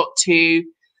they've got to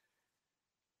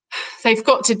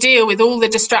deal with all the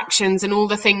distractions and all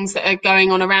the things that are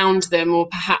going on around them, or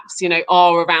perhaps, you know,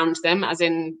 are around them, as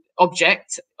in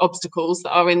obstacles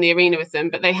that are in the arena with them,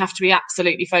 but they have to be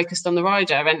absolutely focused on the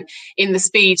rider. And in the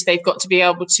speed, they've got to be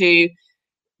able to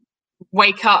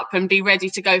wake up and be ready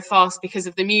to go fast because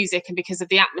of the music and because of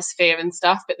the atmosphere and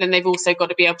stuff, but then they've also got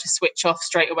to be able to switch off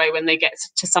straight away when they get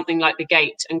to something like the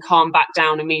gate and calm back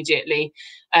down immediately,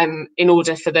 in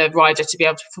order for the rider to be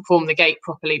able to perform the gate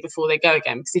properly before they go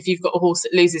again. Because if you've got a horse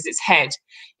that loses its head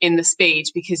in the speed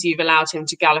because you've allowed him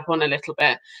to gallop on a little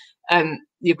bit,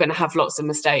 you're going to have lots of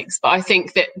mistakes. But I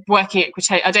think that working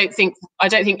equitation, I don't think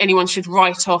anyone should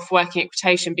write off working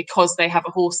equitation because they have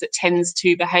a horse that tends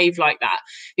to behave like that,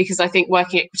 because I think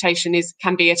working equitation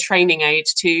can be a training aid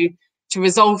to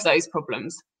resolve those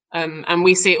problems. And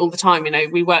we see it all the time. You know,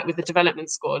 we work with the development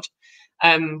squad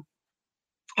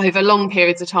over long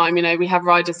periods of time. You know, we have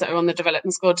riders that are on the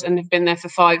development squad and have been there for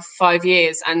five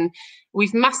years, and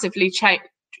we've massively changed.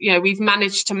 You know, we've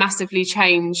managed to massively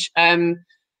change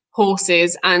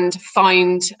horses and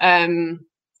find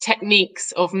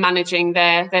techniques of managing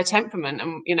their temperament.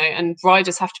 And, you know, and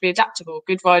riders have to be adaptable.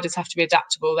 Good riders have to be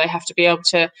adaptable. They have to be able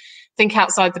to think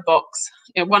outside the box.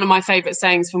 You know, one of my favorite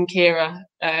sayings from Kira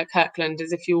Kirkland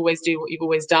is, if you always do what you've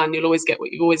always done, you'll always get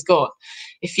what you've always got.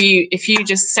 If you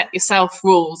just set yourself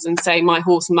rules and say, my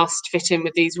horse must fit in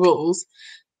with these rules,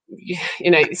 you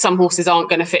know, some horses aren't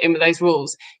going to fit in with those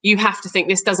rules. You have to think,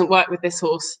 this doesn't work with this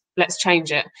horse, let's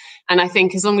change it. And I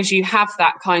think as long as you have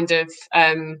that kind of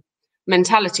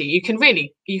mentality, you can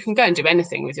go and do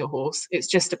anything with your horse. It's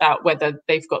just about whether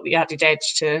they've got the added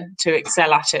edge to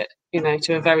excel at it, you know,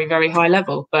 to a very, very high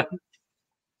level. But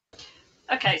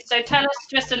okay, so tell us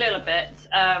just a little bit,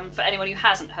 for anyone who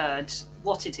hasn't heard,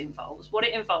 what it involves,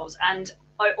 and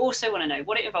I also want to know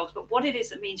what it involves, but what it is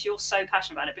that means you're so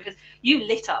passionate about it, because you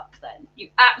lit up then. You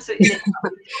absolutely lit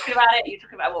up. You talk about it, you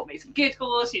talk about what makes a good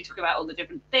horse, you talk about all the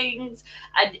different things.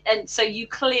 And so you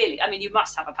clearly, I mean, you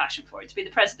must have a passion for it. To be the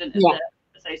president of the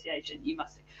association, you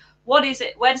must. What is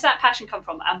it? Where does that passion come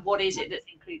from? And what is it that's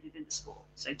included in the sport?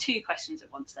 So 2 questions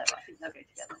at once there, but I think they'll go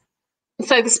together.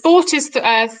 So the sport is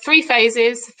 3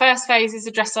 phases. The first phase is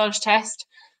a dressage test.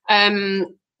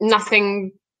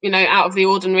 Nothing, you know, out of the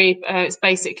ordinary. It's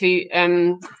basically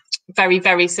very,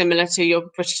 very similar to your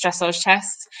British dressage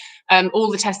tests.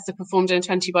 All the tests are performed in a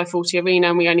 20x40 arena,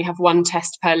 and we only have 1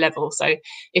 test per level. So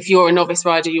if you're a novice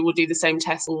rider, you will do the same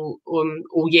test all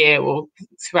year, or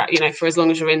throughout, you know, for as long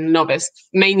as you're in novice,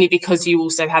 mainly because you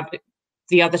also have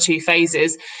the other 2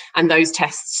 phases, and those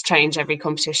tests change every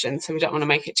competition. So we don't want to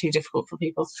make it too difficult for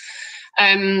people.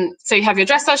 So you have your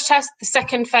dressage test. The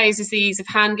second phase is the ease of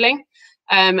handling.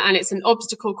 And it's an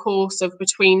obstacle course of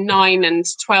between 9 and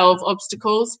 12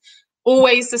 obstacles,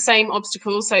 always the same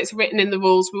obstacles. So it's written in the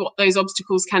rules what those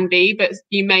obstacles can be, but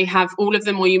you may have all of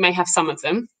them or you may have some of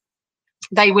them.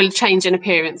 They will change in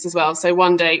appearance as well. So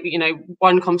one day, you know,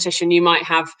 one competition, you might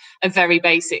have a very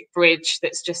basic bridge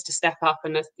that's just a step up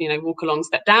and a, you know, walk along,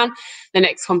 step down. The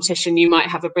next competition, you might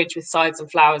have a bridge with sides and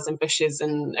flowers and bushes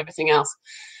and everything else.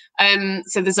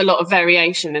 So there's a lot of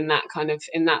variation in that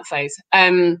phase.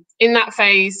 In that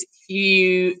phase,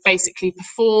 you basically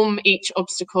perform each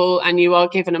obstacle, and you are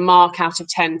given a mark out of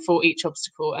 10 for each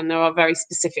obstacle. And there are very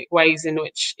specific ways in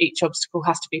which each obstacle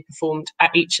has to be performed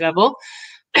at each level.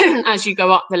 As you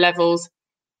go up the levels,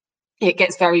 it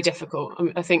gets very difficult.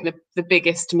 I think the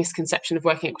biggest misconception of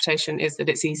working equitation is that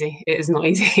it's easy. It is not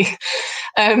easy.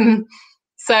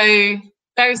 So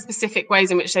very specific ways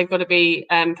in which they've got to be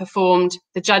performed.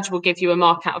 The judge will give you a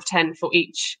mark out of 10 for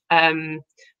each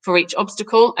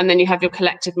obstacle, and then you have your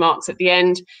collected marks at the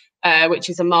end, which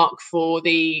is a mark for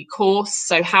the course.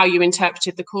 So how you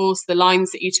interpreted the course, the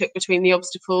lines that you took between the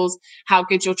obstacles, how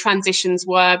good your transitions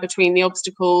were between the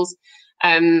obstacles,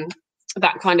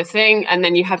 that kind of thing. And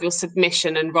then you have your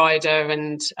submission and rider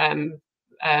and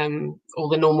all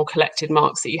the normal collected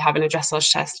marks that you have in a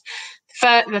dressage test.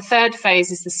 The third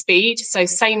phase is the speed. So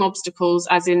same obstacles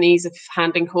as in the ease of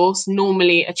handling course,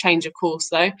 normally a change of course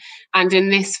though. And in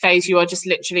this phase, you are just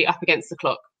literally up against the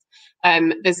clock.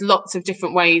 There's lots of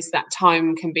different ways that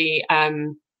time can be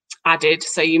added.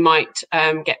 So you might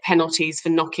get penalties for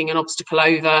knocking an obstacle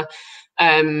over,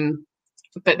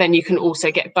 but then you can also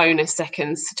get bonus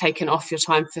seconds taken off your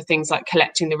time for things like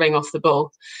collecting the ring off the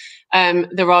bull.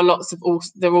 there are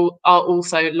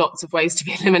also lots of ways to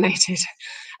be eliminated.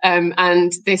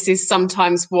 And this is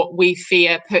sometimes what we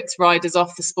fear puts riders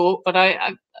off the sport. But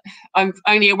I'm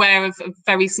only aware of a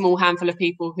very small handful of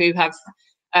people who have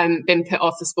been put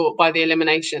off the sport by the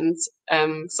eliminations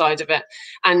side of it.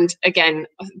 And again,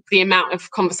 the amount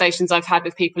of conversations I've had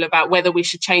with people about whether we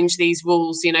should change these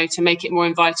rules, you know, to make it more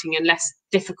inviting and less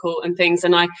difficult and things.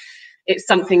 And it's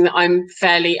something that I'm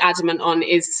fairly adamant on,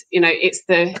 is, you know,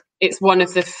 it's one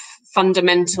of the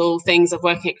fundamental things of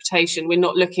working equitation. We're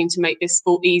not looking to make this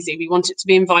sport easy. We want it to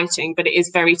be inviting, but it is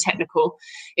very technical.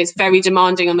 It's very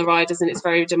demanding on the riders and it's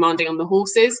very demanding on the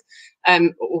horses,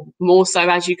 or more so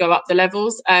as you go up the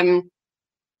levels. The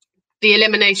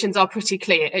eliminations are pretty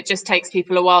clear. It just takes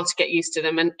people a while to get used to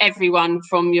them, and everyone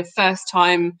from your first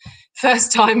time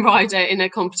rider in a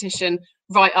competition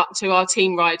right up to our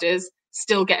team riders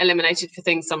still get eliminated for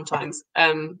things sometimes.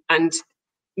 And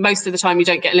most of the time you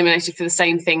don't get eliminated for the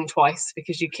same thing twice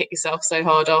because you kick yourself so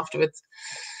hard afterwards.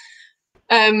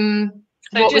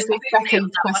 What was the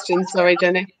second question? Sorry,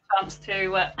 Jenny.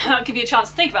 I'll give you a chance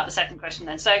to think about the second question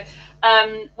then. So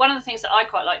one of the things that I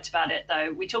quite liked about it,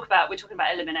 though, we're talking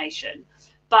about elimination,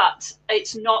 but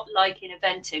it's not like in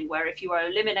eventing where if you are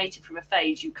eliminated from a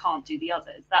phase, you can't do the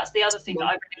others. That's the other thing that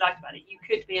I really like about it. You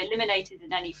could be eliminated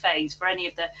in any phase for any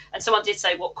of the, and someone did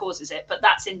say what causes it, but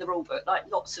that's in the rule book, like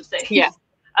lots of things. Yeah.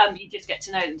 You just get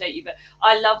to know them, don't you? But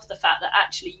I love the fact that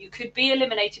actually you could be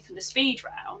eliminated from the speed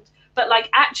round, but like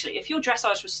actually if your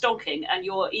dressage was stonking and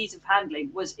your ease of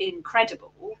handling was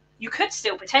incredible, you could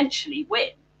still potentially win.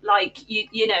 Like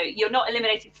you know, you're not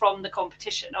eliminated from the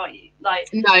competition, are you? Like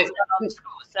no.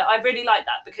 So I really like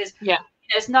that, because yeah,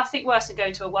 there's nothing worse than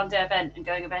going to a one-day event and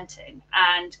going eventing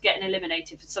and getting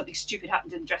eliminated for something stupid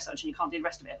happened in the dressage and you can't do the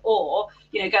rest of it, or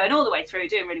you know, going all the way through,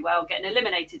 doing really well, getting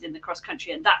eliminated in the cross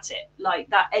country, and that's it. Like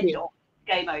that end on,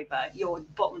 game over. You're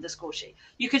bottom of the score sheet.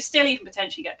 You could still even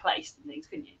potentially get placed and things,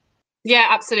 couldn't you? Yeah,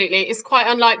 absolutely. It's quite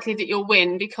unlikely that you'll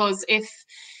win, because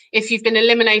if you've been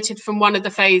eliminated from one of the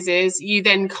phases, you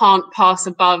then can't pass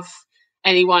above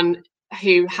anyone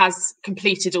who has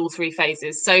completed all three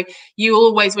phases. So you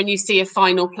always, when you see a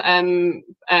final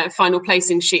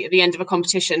placing sheet at the end of a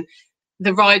competition,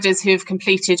 the riders who have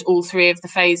completed all three of the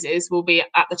phases will be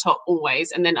at the top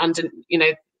always, and then under, you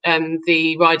know,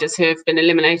 the riders who have been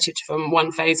eliminated from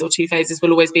one phase or two phases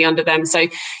will always be under them. So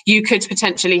you could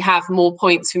potentially have more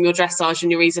points from your dressage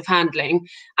and your ease of handling,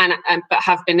 and but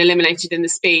have been eliminated in the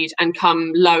speed and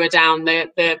come lower down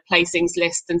the placings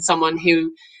list than someone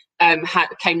who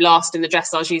came last in the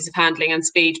dressage, ease of handling and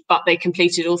speed, but they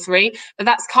completed all three. But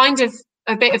that's kind of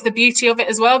a bit of the beauty of it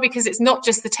as well, because it's not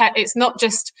just it's not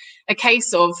just a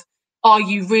case of, are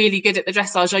you really good at the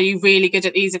dressage? Are you really good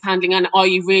at the ease of handling? And are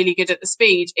you really good at the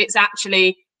speed? It's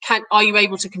actually, are you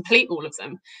able to complete all of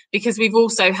them? Because we've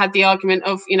also had the argument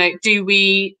of, you know, do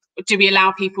we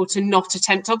allow people to not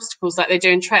attempt obstacles like they do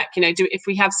in Trek? You know, if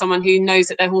we have someone who knows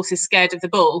that their horse is scared of the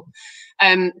bull,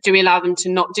 do we allow them to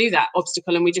not do that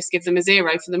obstacle and we just give them a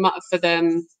 0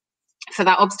 for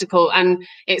that obstacle? And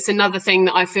it's another thing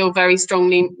that I feel very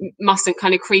strongly mustn't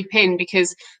kind of creep in,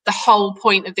 because the whole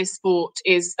point of this sport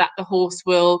is that the horse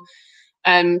will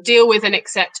deal with and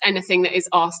accept anything that is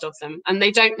asked of them, and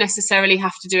they don't necessarily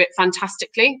have to do it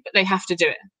fantastically, but they have to do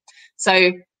it.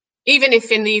 So even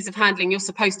if in the ease of handling you're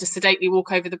supposed to sedately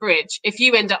walk over the bridge, if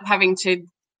you end up having to,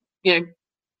 you know,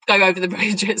 go over the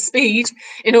bridge at speed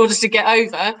in order to get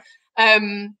over,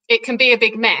 it can be a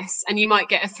big mess and you might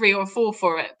get a 3 or a 4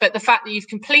 for it. But the fact that you've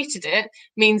completed it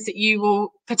means that you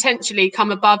will potentially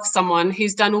come above someone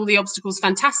who's done all the obstacles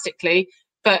fantastically,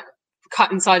 but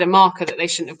cut inside a marker that they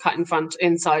shouldn't have cut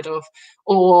inside of,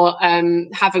 or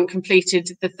haven't completed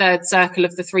the 3rd circle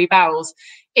of the 3 barrels.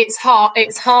 It's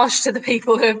harsh to the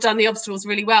people who have done the obstacles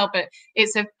really well, but it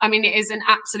is an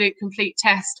absolute complete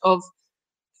test of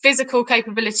physical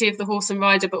capability of the horse and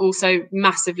rider, but also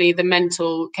massively the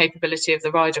mental capability of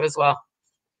the rider as well.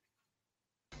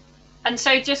 And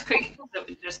so just quick,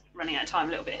 just running out of time a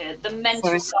little bit here, the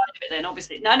mental side of it then,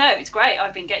 obviously, no, it's great,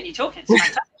 I've been getting you talking, it's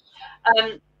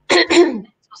fantastic. Mental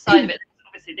side of it,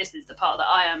 obviously this is the part that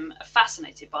I am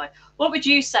fascinated by. What would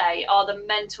you say are the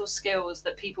mental skills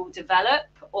that people develop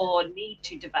or need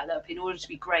to develop in order to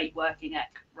be great working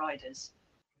eq riders?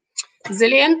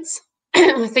 Resilience.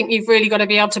 I think you've really got to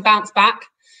be able to bounce back.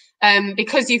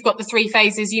 Because you've got the 3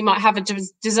 phases, you might have a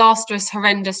disastrous,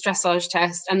 horrendous dressage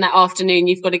test, and that afternoon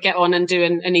you've got to get on and do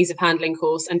an ease of handling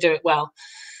course and do it well.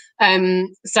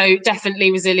 So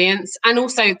definitely resilience, and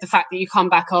also the fact that you come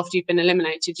back after you've been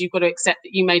eliminated. You've got to accept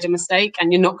that you made a mistake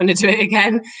and you're not going to do it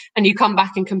again, and you come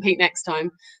back and compete next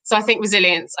time. So I think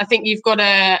resilience. I think you've got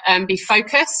to be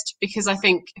focused, because I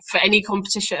think for any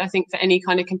competition, I think for any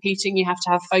kind of competing, you have to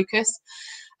have focus.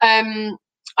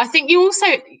 I think you also,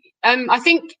 I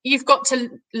think you've got to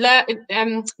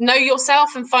learn, know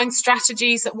yourself and find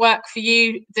strategies that work for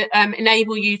you, that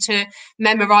enable you to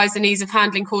memorize an ease of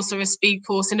handling course or a speed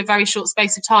course in a very short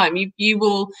space of time. You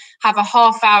will have a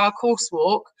half-hour course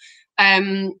walk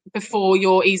before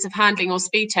your ease of handling or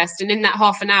speed test, and in that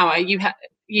half an hour,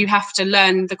 you have to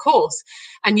learn the course,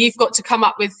 and you've got to come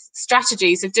up with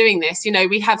strategies of doing this. You know,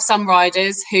 we have some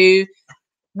riders who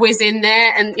whiz in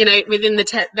there, and you know, within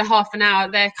the half an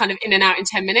hour they're kind of in and out in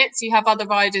 10 minutes. You have other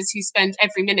riders who spend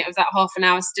every minute of that half an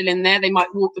hour still in there. They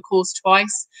might walk the course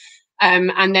twice,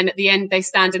 and then at the end they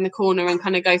stand in the corner and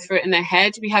kind of go through it in their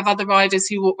head. We have other riders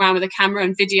who walk around with a camera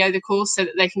and video the course so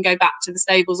that they can go back to the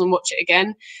stables and watch it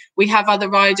again. We have other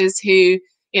riders who,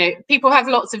 you know, people have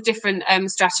lots of different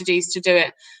strategies to do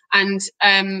it. And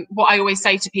what I always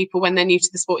say to people when they're new to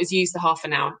the sport is use the half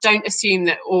an hour. Don't assume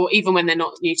that, or even when they're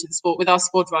not new to the sport, with our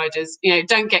squad riders, you know,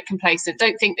 don't get complacent.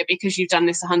 Don't think that because you've done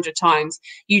this 100 times,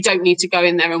 you don't need to go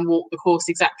in there and walk the course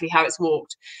exactly how it's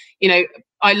walked. You know,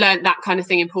 I learned that kind of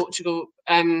thing in Portugal.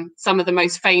 Some of the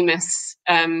most famous,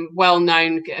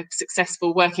 well-known,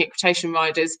 successful working equitation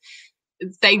riders,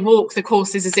 they walk the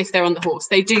courses as if they're on the horse.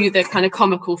 They do the kind of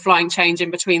comical flying change in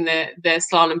between the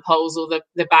slalom poles or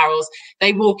the barrels.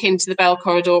 They walk into the bell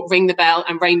corridor, ring the bell,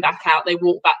 and rein back out. They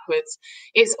walk backwards.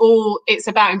 It's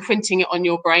about imprinting it on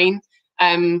your brain.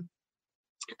 And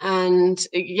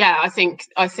yeah, I think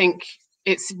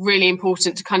it's really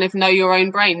important to kind of know your own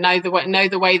brain, know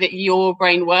the way that your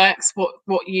brain works,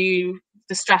 the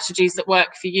strategies that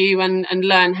work for you, and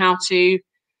learn how to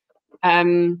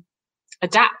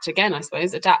adapt again, I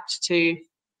suppose, adapt to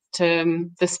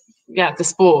the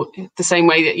sport the same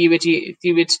way that you would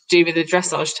do with a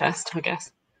dressage test, I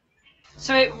guess.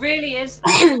 So it really is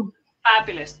a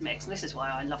fabulous mix, and this is why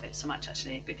I love it so much,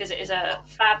 actually, because it is a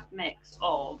fab mix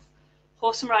of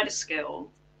horse and rider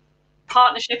skill,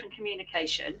 partnership and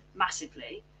communication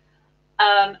massively,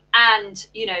 and,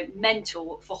 you know,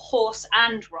 mental for horse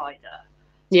and rider.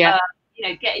 Yeah. You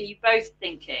know, getting you both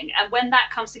thinking, and when that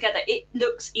comes together, it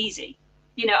looks easy.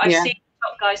 You know, I've seen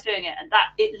top guys doing it, and that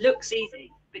it looks easy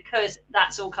because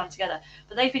that's all come together.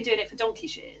 But they've been doing it for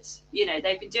donkey's years. You know,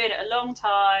 they've been doing it a long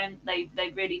time. They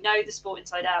really know the sport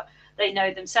inside out. They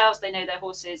know themselves. They know their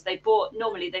horses.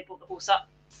 Normally they brought the horse up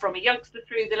from a youngster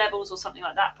through the levels or something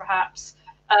like that, perhaps.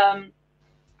 And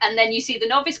then you see the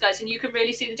novice guys, and you can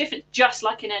really see the difference, just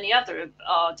like in any other of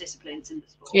our disciplines in the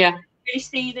sport. Yeah. Really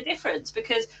see the difference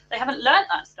because they haven't learned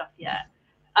that stuff yet.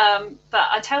 But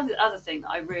I tell you the other thing that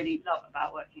I really love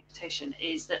about working equitation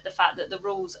is that the fact that the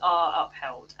rules are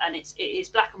upheld, and it is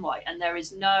black and white, and there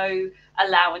is no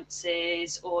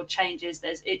allowances or changes.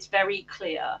 It's very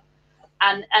clear,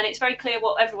 and it's very clear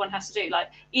what everyone has to do. Like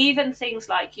even things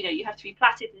like, you know, you have to be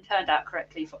platted and turned out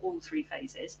correctly for all 3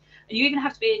 phases, and you even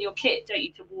have to be in your kit, don't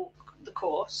you, to walk the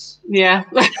course. Yeah.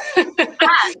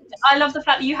 And I love the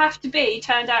fact that you have to be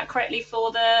turned out correctly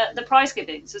for the prize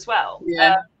givings as well.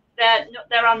 Yeah.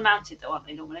 They're unmounted though, aren't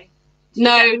they, normally?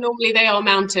 No, normally they are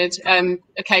mounted.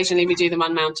 Occasionally we do them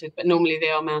unmounted, but normally they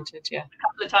are mounted. Yeah. A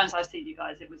couple of times I've seen you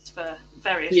guys, it was for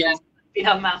various reasons been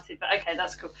unmounted, but okay,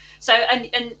 that's cool. So and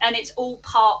it's all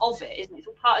part of it, isn't it? It's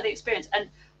all part of the experience. And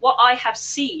what I have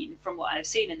seen from what I've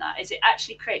seen in that is it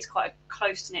actually creates quite a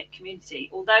close-knit community.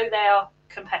 Although they are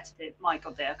competitive, my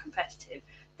God, they are competitive.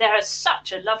 They're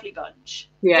such a lovely bunch.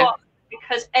 Yeah.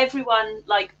 Because everyone,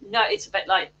 like, no, it's a bit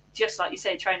like, just like you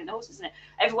say, training the horses, isn't it?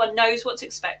 Everyone knows what's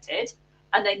expected,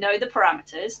 and they know the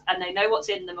parameters, and they know what's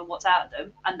in them and what's out of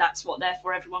them, and that's what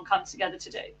therefore everyone comes together to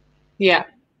do. Yeah.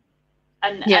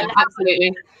 And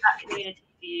absolutely. That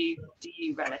community do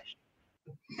you relish?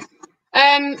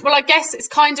 Well, I guess it's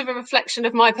kind of a reflection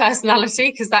of my personality,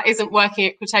 because that isn't working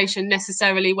equitation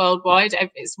necessarily worldwide.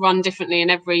 It's run differently in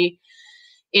every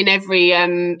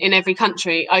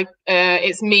country.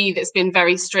 It's me that's been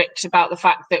very strict about the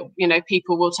fact that, you know,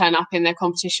 people will turn up in their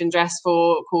competition dress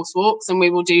for course walks, and we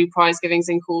will do prize givings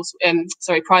in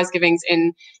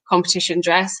competition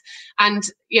dress. And,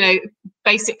 you know,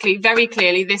 basically very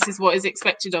clearly, this is what is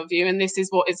expected of you, and this is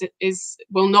what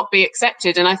will not be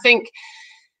accepted. And I think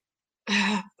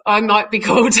I might be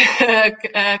called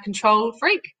a control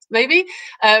freak, maybe,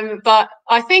 but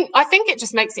I think it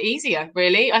just makes it easier,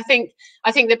 really. I think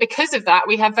that because of that,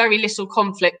 we have very little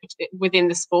conflict within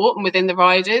the sport and within the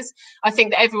riders. I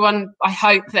think that I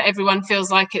hope that everyone feels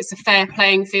like it's a fair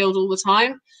playing field all the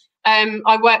time.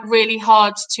 I work really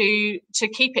hard to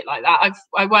keep it like that.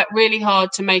 I work really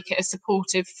hard to make it a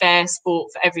supportive, fair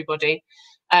sport for everybody.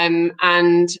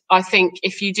 And I think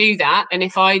if you do that, and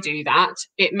if I do that,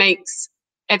 it makes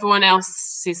everyone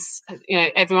else's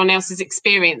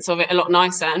experience of it a lot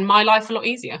nicer and my life a lot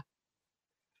easier.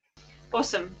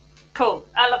 Awesome. Cool.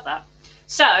 I love that.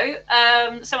 So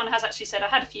someone has actually said, I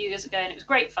had a few years ago and it was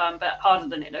great fun, but harder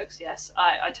than it looks. Yes,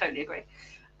 I totally agree.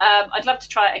 I'd love to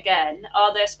try it again.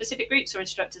 Are there specific groups or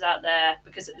instructors out there?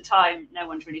 Because at the time, no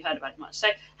one's really heard about it much. So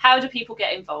how do people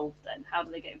get involved then? How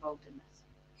do they get involved in this?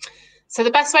 So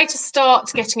the best way to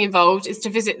start getting involved is to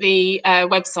visit the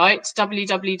website,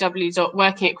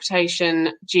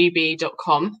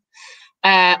 www.workingequitation.gb.com.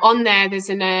 On there, there's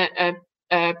a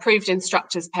approved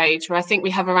instructors page where I think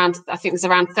there's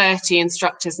around 30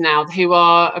 instructors now who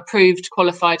are approved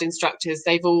qualified instructors.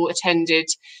 They've all attended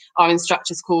our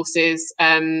instructors courses.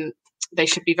 They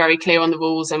should be very clear on the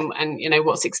rules and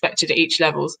what's expected at each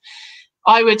levels.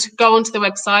 I would go onto the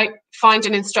website, find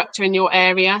an instructor in your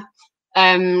area,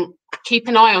 keep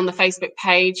an eye on the Facebook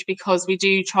page, because we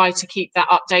do try to keep that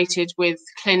updated with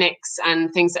clinics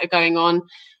and things that are going on,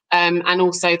 and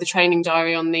also the training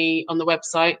diary on the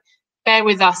website. Bear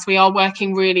with us, we are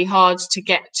working really hard to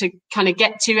get to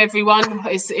everyone.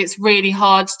 It's really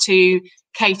hard to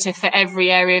cater for every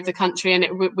area of the country, and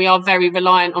we are very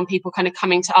reliant on people kind of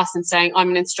coming to us and saying, I'm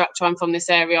an instructor, I'm from this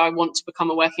area, I want to become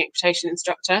a working equitation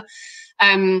instructor.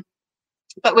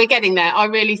 But we're getting there. I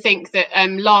really think that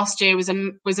last year was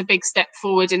a big step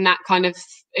forward in that kind of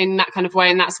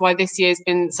way, and that's why this year's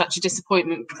been such a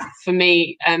disappointment for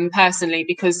me personally,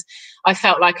 because I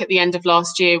felt like at the end of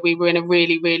last year we were in a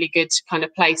really, really good kind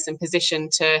of place and position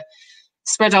to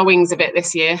spread our wings a bit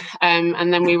this year,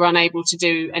 and then we were unable to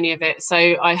do any of it. So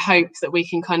I hope that we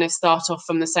can kind of start off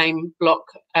from the same block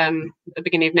at the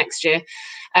beginning of next year.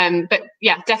 But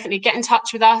yeah, definitely get in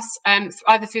touch with us,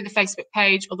 either through the Facebook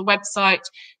page or the website.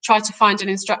 Try to find an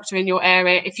instructor in your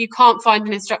area. If you can't find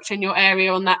an instructor in your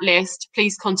area on that list,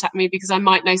 please contact me, because I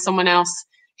might know someone else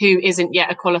who isn't yet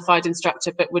a qualified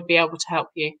instructor but would be able to help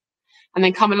you. And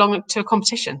then come along to a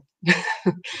competition.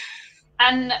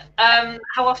 And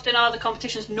how often are the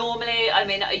competitions normally? I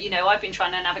mean, I've been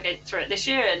trying to navigate through it this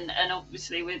year, and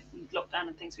obviously with lockdown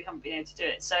and things, we haven't been able to do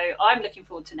it. So I'm looking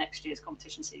forward to next year's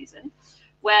competition season.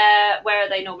 Where are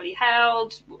they normally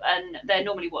held? And they're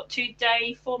normally what,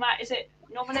 2-day format? Is it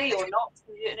normally, or not?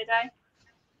 Can you do it in a day?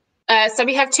 So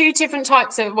we have three different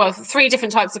types of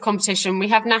competition. We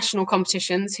have national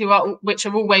competitions, which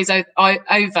are always over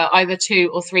either 2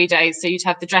 or 3 days. So you'd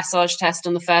have the dressage test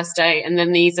on the first day, and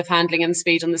then the ease of handling and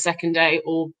speed on the second day,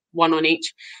 or one on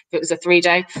each if it was a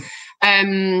 3-day.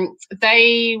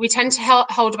 We tend to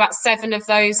hold about 7 of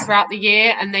those throughout the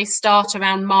year, and they start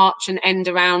around March and end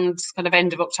around kind of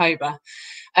end of October.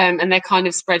 And they're kind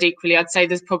of spread equally. I'd say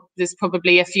there's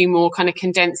probably a few more kind of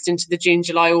condensed into the June,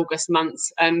 July, August months,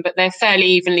 but they're fairly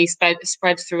evenly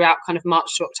spread throughout kind of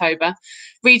March to October.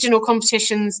 Regional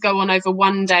competitions go on over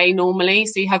 1 day normally,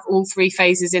 so you have all 3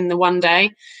 phases in the 1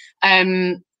 day.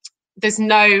 There's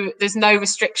no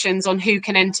restrictions on who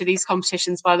can enter these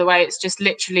competitions, by the way. It's just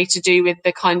literally to do with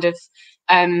the kind of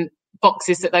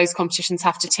boxes that those competitions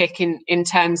have to tick in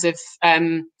terms of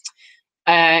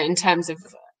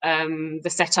the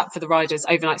setup for the riders,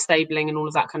 overnight stabling and all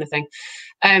of that kind of thing.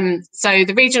 So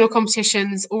the regional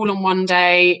competitions all on 1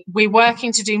 day. We're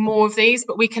working to do more of these,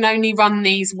 but we can only run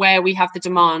these where we have the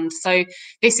demand. So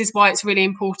this is why it's really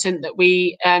important that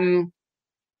we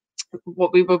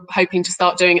what we were hoping to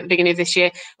start doing at the beginning of this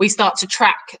year, we start to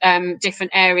track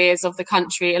different areas of the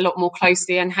country a lot more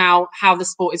closely, and how the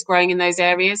sport is growing in those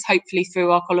areas, hopefully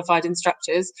through our qualified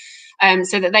instructors,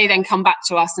 so that they then come back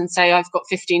to us and say, I've got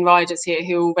 15 riders here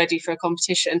who are all ready for a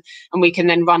competition, and we can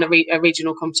then run a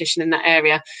regional competition in that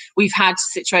area. We've had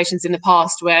situations in the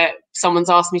past where someone's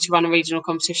asked me to run a regional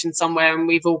competition somewhere, and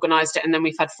we've organised it, and then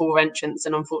we've had 4 entrants,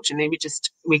 and unfortunately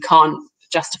we can't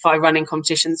justify running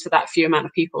competitions for that few amount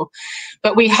of people.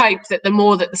 But we hope that the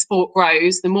more that the sport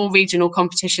grows, the more regional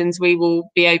competitions we will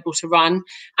be able to run,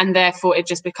 and therefore it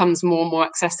just becomes more and more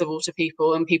accessible to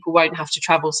people, and people won't have to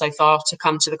travel so far to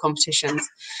come to the competitions.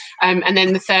 And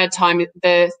then the third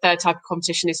type of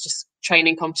competition is just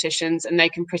training competitions, and they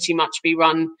can pretty much be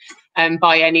run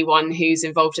by anyone who's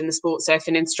involved in the sport. So if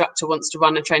an instructor wants to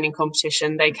run a training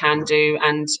competition, they can do,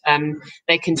 and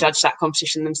they can judge that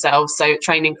competition themselves. So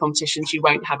training competitions, you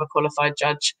won't have a qualified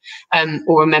judge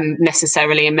or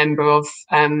necessarily a member of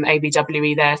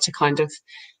ABWE there to kind of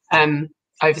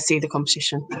oversee the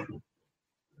competition.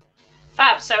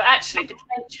 Fab. So actually,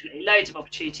 potentially loads of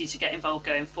opportunities to get involved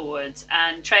going forwards.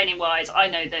 And training wise, I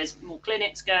know there's more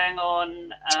clinics going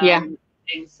on.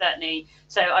 things, certainly.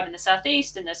 So I'm in the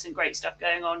southeast, and there's some great stuff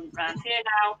going on around here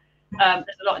now.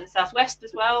 There's a lot in the southwest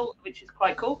as well, which is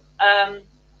quite cool.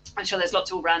 I'm sure there's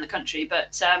lots all around the country,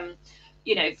 but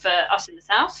for us in the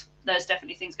south, there's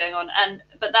definitely things going on.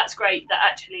 But that's great that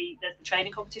actually there's the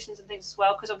training competitions and things as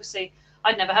well, because obviously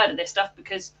I'd never heard of this stuff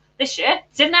because this year it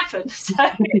didn't happen. So,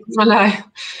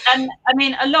 and I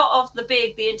mean, a lot of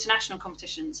the international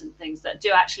competitions and things that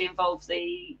do actually involve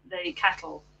the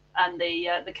cattle and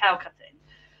the cow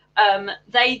cutting,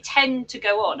 they tend to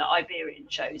go on at Iberian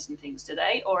shows and things, do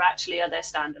they? Or actually are they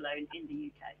standalone in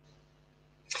the UK?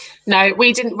 No,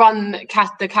 we didn't run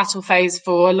the cattle phase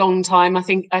for a long time. I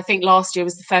think last year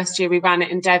was the first year we ran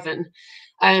it in Devon,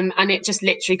 and it just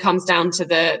literally comes down to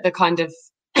the kind of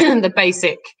the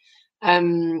basic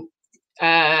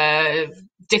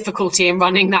difficulty in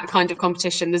running that kind of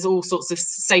competition. There's all sorts of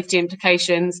safety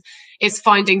implications. It's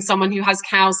finding someone who has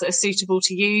cows that are suitable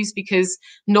to use, because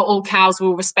not all cows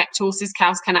will respect horses.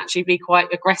 Cows can actually be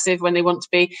quite aggressive when they want to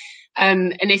be.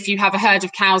 And if you have a herd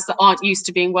of cows that aren't used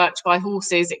to being worked by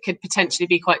horses, it could potentially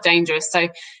be quite dangerous. So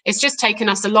it's just taken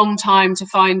us a long time to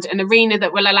find an arena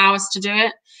that will allow us to do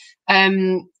it.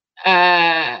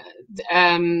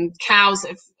 Cows,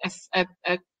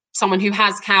 someone who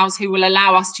has cows who will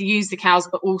allow us to use the cows,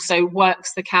 but also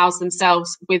works the cows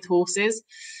themselves with horses.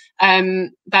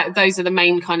 Those are the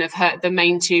main kind of the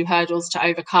main two hurdles to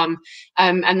overcome,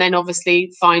 and then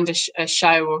obviously find a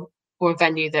show or a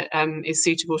venue that is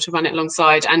suitable to run it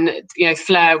alongside. And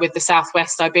Fleur with the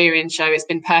Southwest Iberian show, it's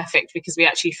been perfect because we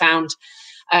actually found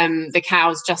the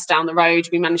cows just down the road.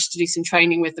 We managed to do some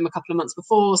training with them a couple of months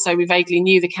before, so we vaguely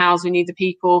knew the cows, we knew the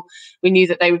people, we knew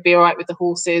that they would be all right with the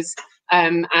horses,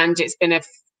 and it's been a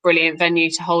brilliant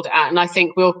venue to hold it at. And I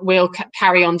think we'll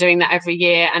carry on doing that every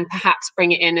year, and perhaps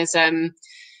bring it in as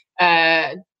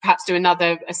perhaps do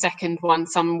a second one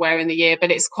somewhere in the year.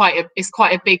 But it's quite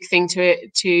a big thing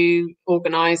to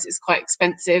organise. It's quite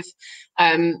expensive,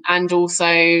 and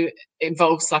also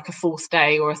involves like a fourth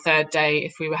day or a third day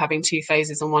if we were having two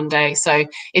phases on one day. So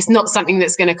it's not something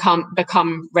that's going to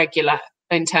become regular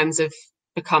in terms of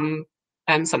become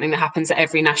something that happens at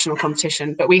every national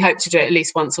competition. But we hope to do it at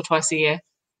least once or twice a year.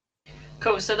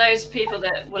 Cool. So those people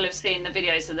that will have seen the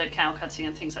videos of the cow cutting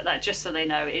and things like that, just so they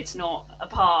know, it's not a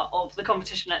part of the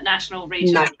competition at national,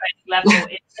 regional, level.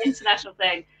 It's an international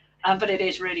thing, but it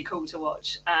is really cool to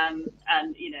watch, and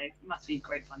it must be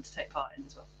great fun to take part in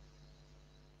as well.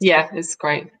 Yeah, it's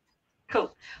great.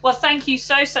 Cool. Well, thank you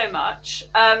so much.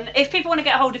 If people want to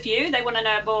get hold of you, they want to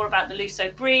know more about the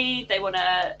Lusso breed, they want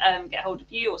to get hold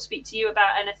of you or speak to you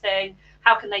about anything,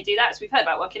 how can they do that? So we've heard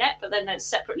about Working It, but then there's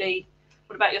separately,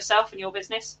 what about yourself and your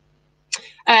business?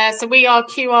 So we are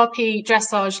QRP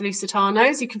Dressage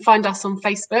Lusitanos. You can find us on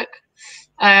Facebook,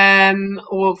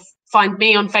 or find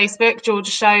me on Facebook,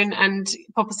 Georgia Schoen, and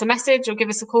pop us a message or give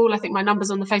us a call. I think my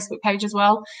number's on the Facebook page as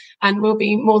well, and we'll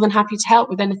be more than happy to help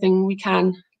with anything we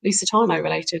can Lusitano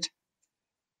related.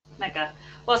 Mega.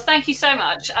 Well, thank you so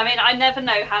much. I mean, I never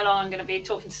know how long I'm going to be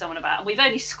talking to someone about, and we've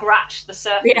only scratched the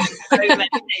surface of so many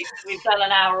things. We've done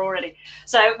an hour already,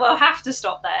 so we'll have to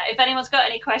stop there. If anyone's got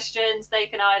any questions, they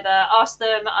can either ask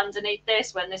them underneath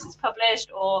this when this is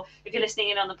published, or if you're listening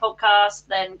in on the podcast,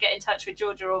 then get in touch with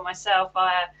Georgia or myself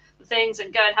via the things,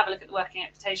 and go and have a look at the working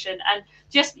equitation, and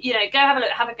just go have a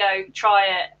look, have a go, try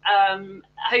it.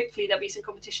 Hopefully there'll be some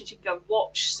competitions you can go and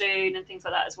watch soon and things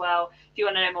like that as well, if you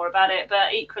want to know more about it.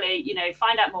 But equally,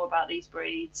 find out more about these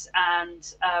breeds,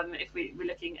 and if we're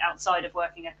looking outside of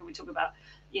Working Eck and we talk about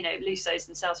Lussos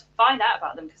themselves, find out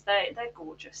about them, because they're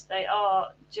gorgeous. They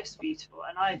are just beautiful,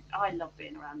 and I love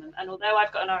being around them. And although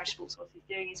I've got an Irish sports horse who's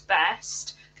doing his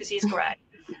best, because he's great,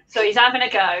 so he's having a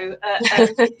go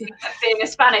at being a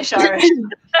Spanish Irish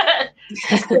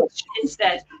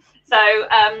instead. So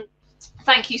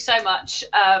thank you so much.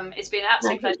 It's been an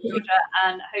absolute pleasure, Georgia,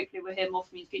 and hopefully we'll hear more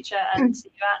from you in the future and see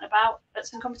you out and about at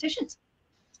some competitions.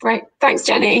 Great. Thanks,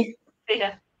 Jenny. See ya.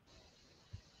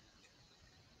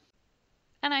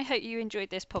 And I hope you enjoyed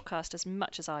this podcast as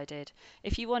much as I did.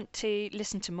 If you want to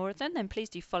listen to more of them, then please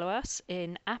do follow us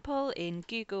in Apple, in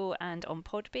Google, and on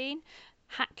Podbean.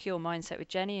 Hack Your Mindset with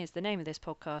Jenny is the name of this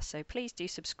podcast, so please do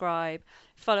subscribe,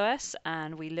 follow us,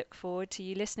 and we look forward to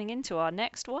you listening into our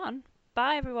next one.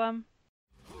 Bye, everyone.